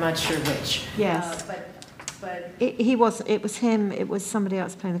 I'm not sure which. Yes. But it was him. It was somebody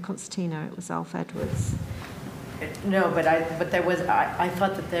else playing the concertina. It was Alf Edwards. No, but there was. I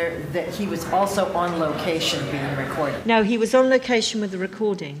thought that he was also on location being recorded. No, he was on location with the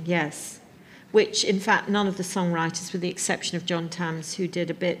recording. Yes, which in fact none of the songwriters, with the exception of John Tams, who did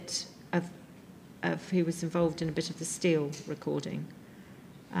a bit of he was involved in a bit of the steel recording.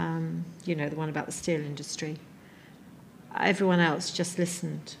 The one about the steel industry. Everyone else just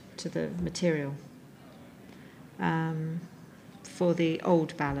listened to the material for the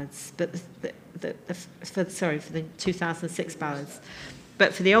old ballads, but for the 2006 ballads.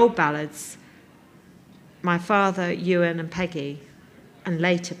 But for the old ballads, my father, Ewan and Peggy, and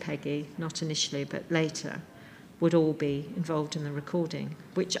later Peggy, not initially, but later, would all be involved in the recording,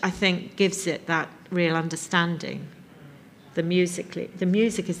 which I think gives it that real understanding. The music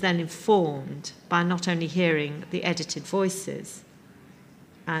is then informed by not only hearing the edited voices,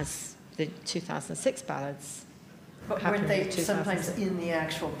 as the 2006 ballads. But weren't they sometimes in the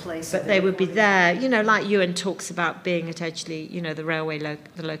actual place? But they would be there, like Ewan talks about being at Edgeley, the railway,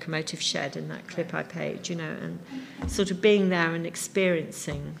 the locomotive shed in that clip I played, and sort of being there and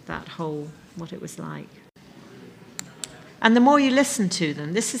experiencing that whole, what it was like. And the more you listen to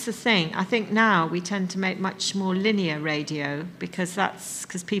them, this is the thing. I think now we tend to make much more linear radio because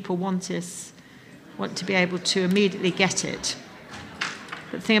people want to be able to immediately get it.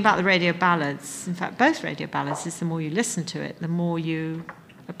 But the thing about the radio ballads, in fact, both radio ballads, is the more you listen to it, the more you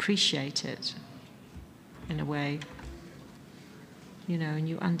appreciate it, in a way. And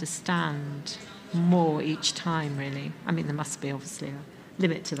you understand more each time, really. I mean, there must be obviously a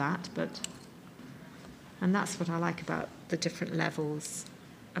limit to that, and that's what I like about the different levels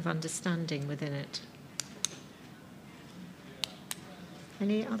of understanding within it.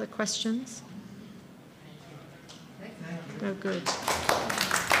 Any other questions? No, good.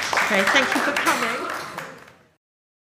 Okay, thank you for coming.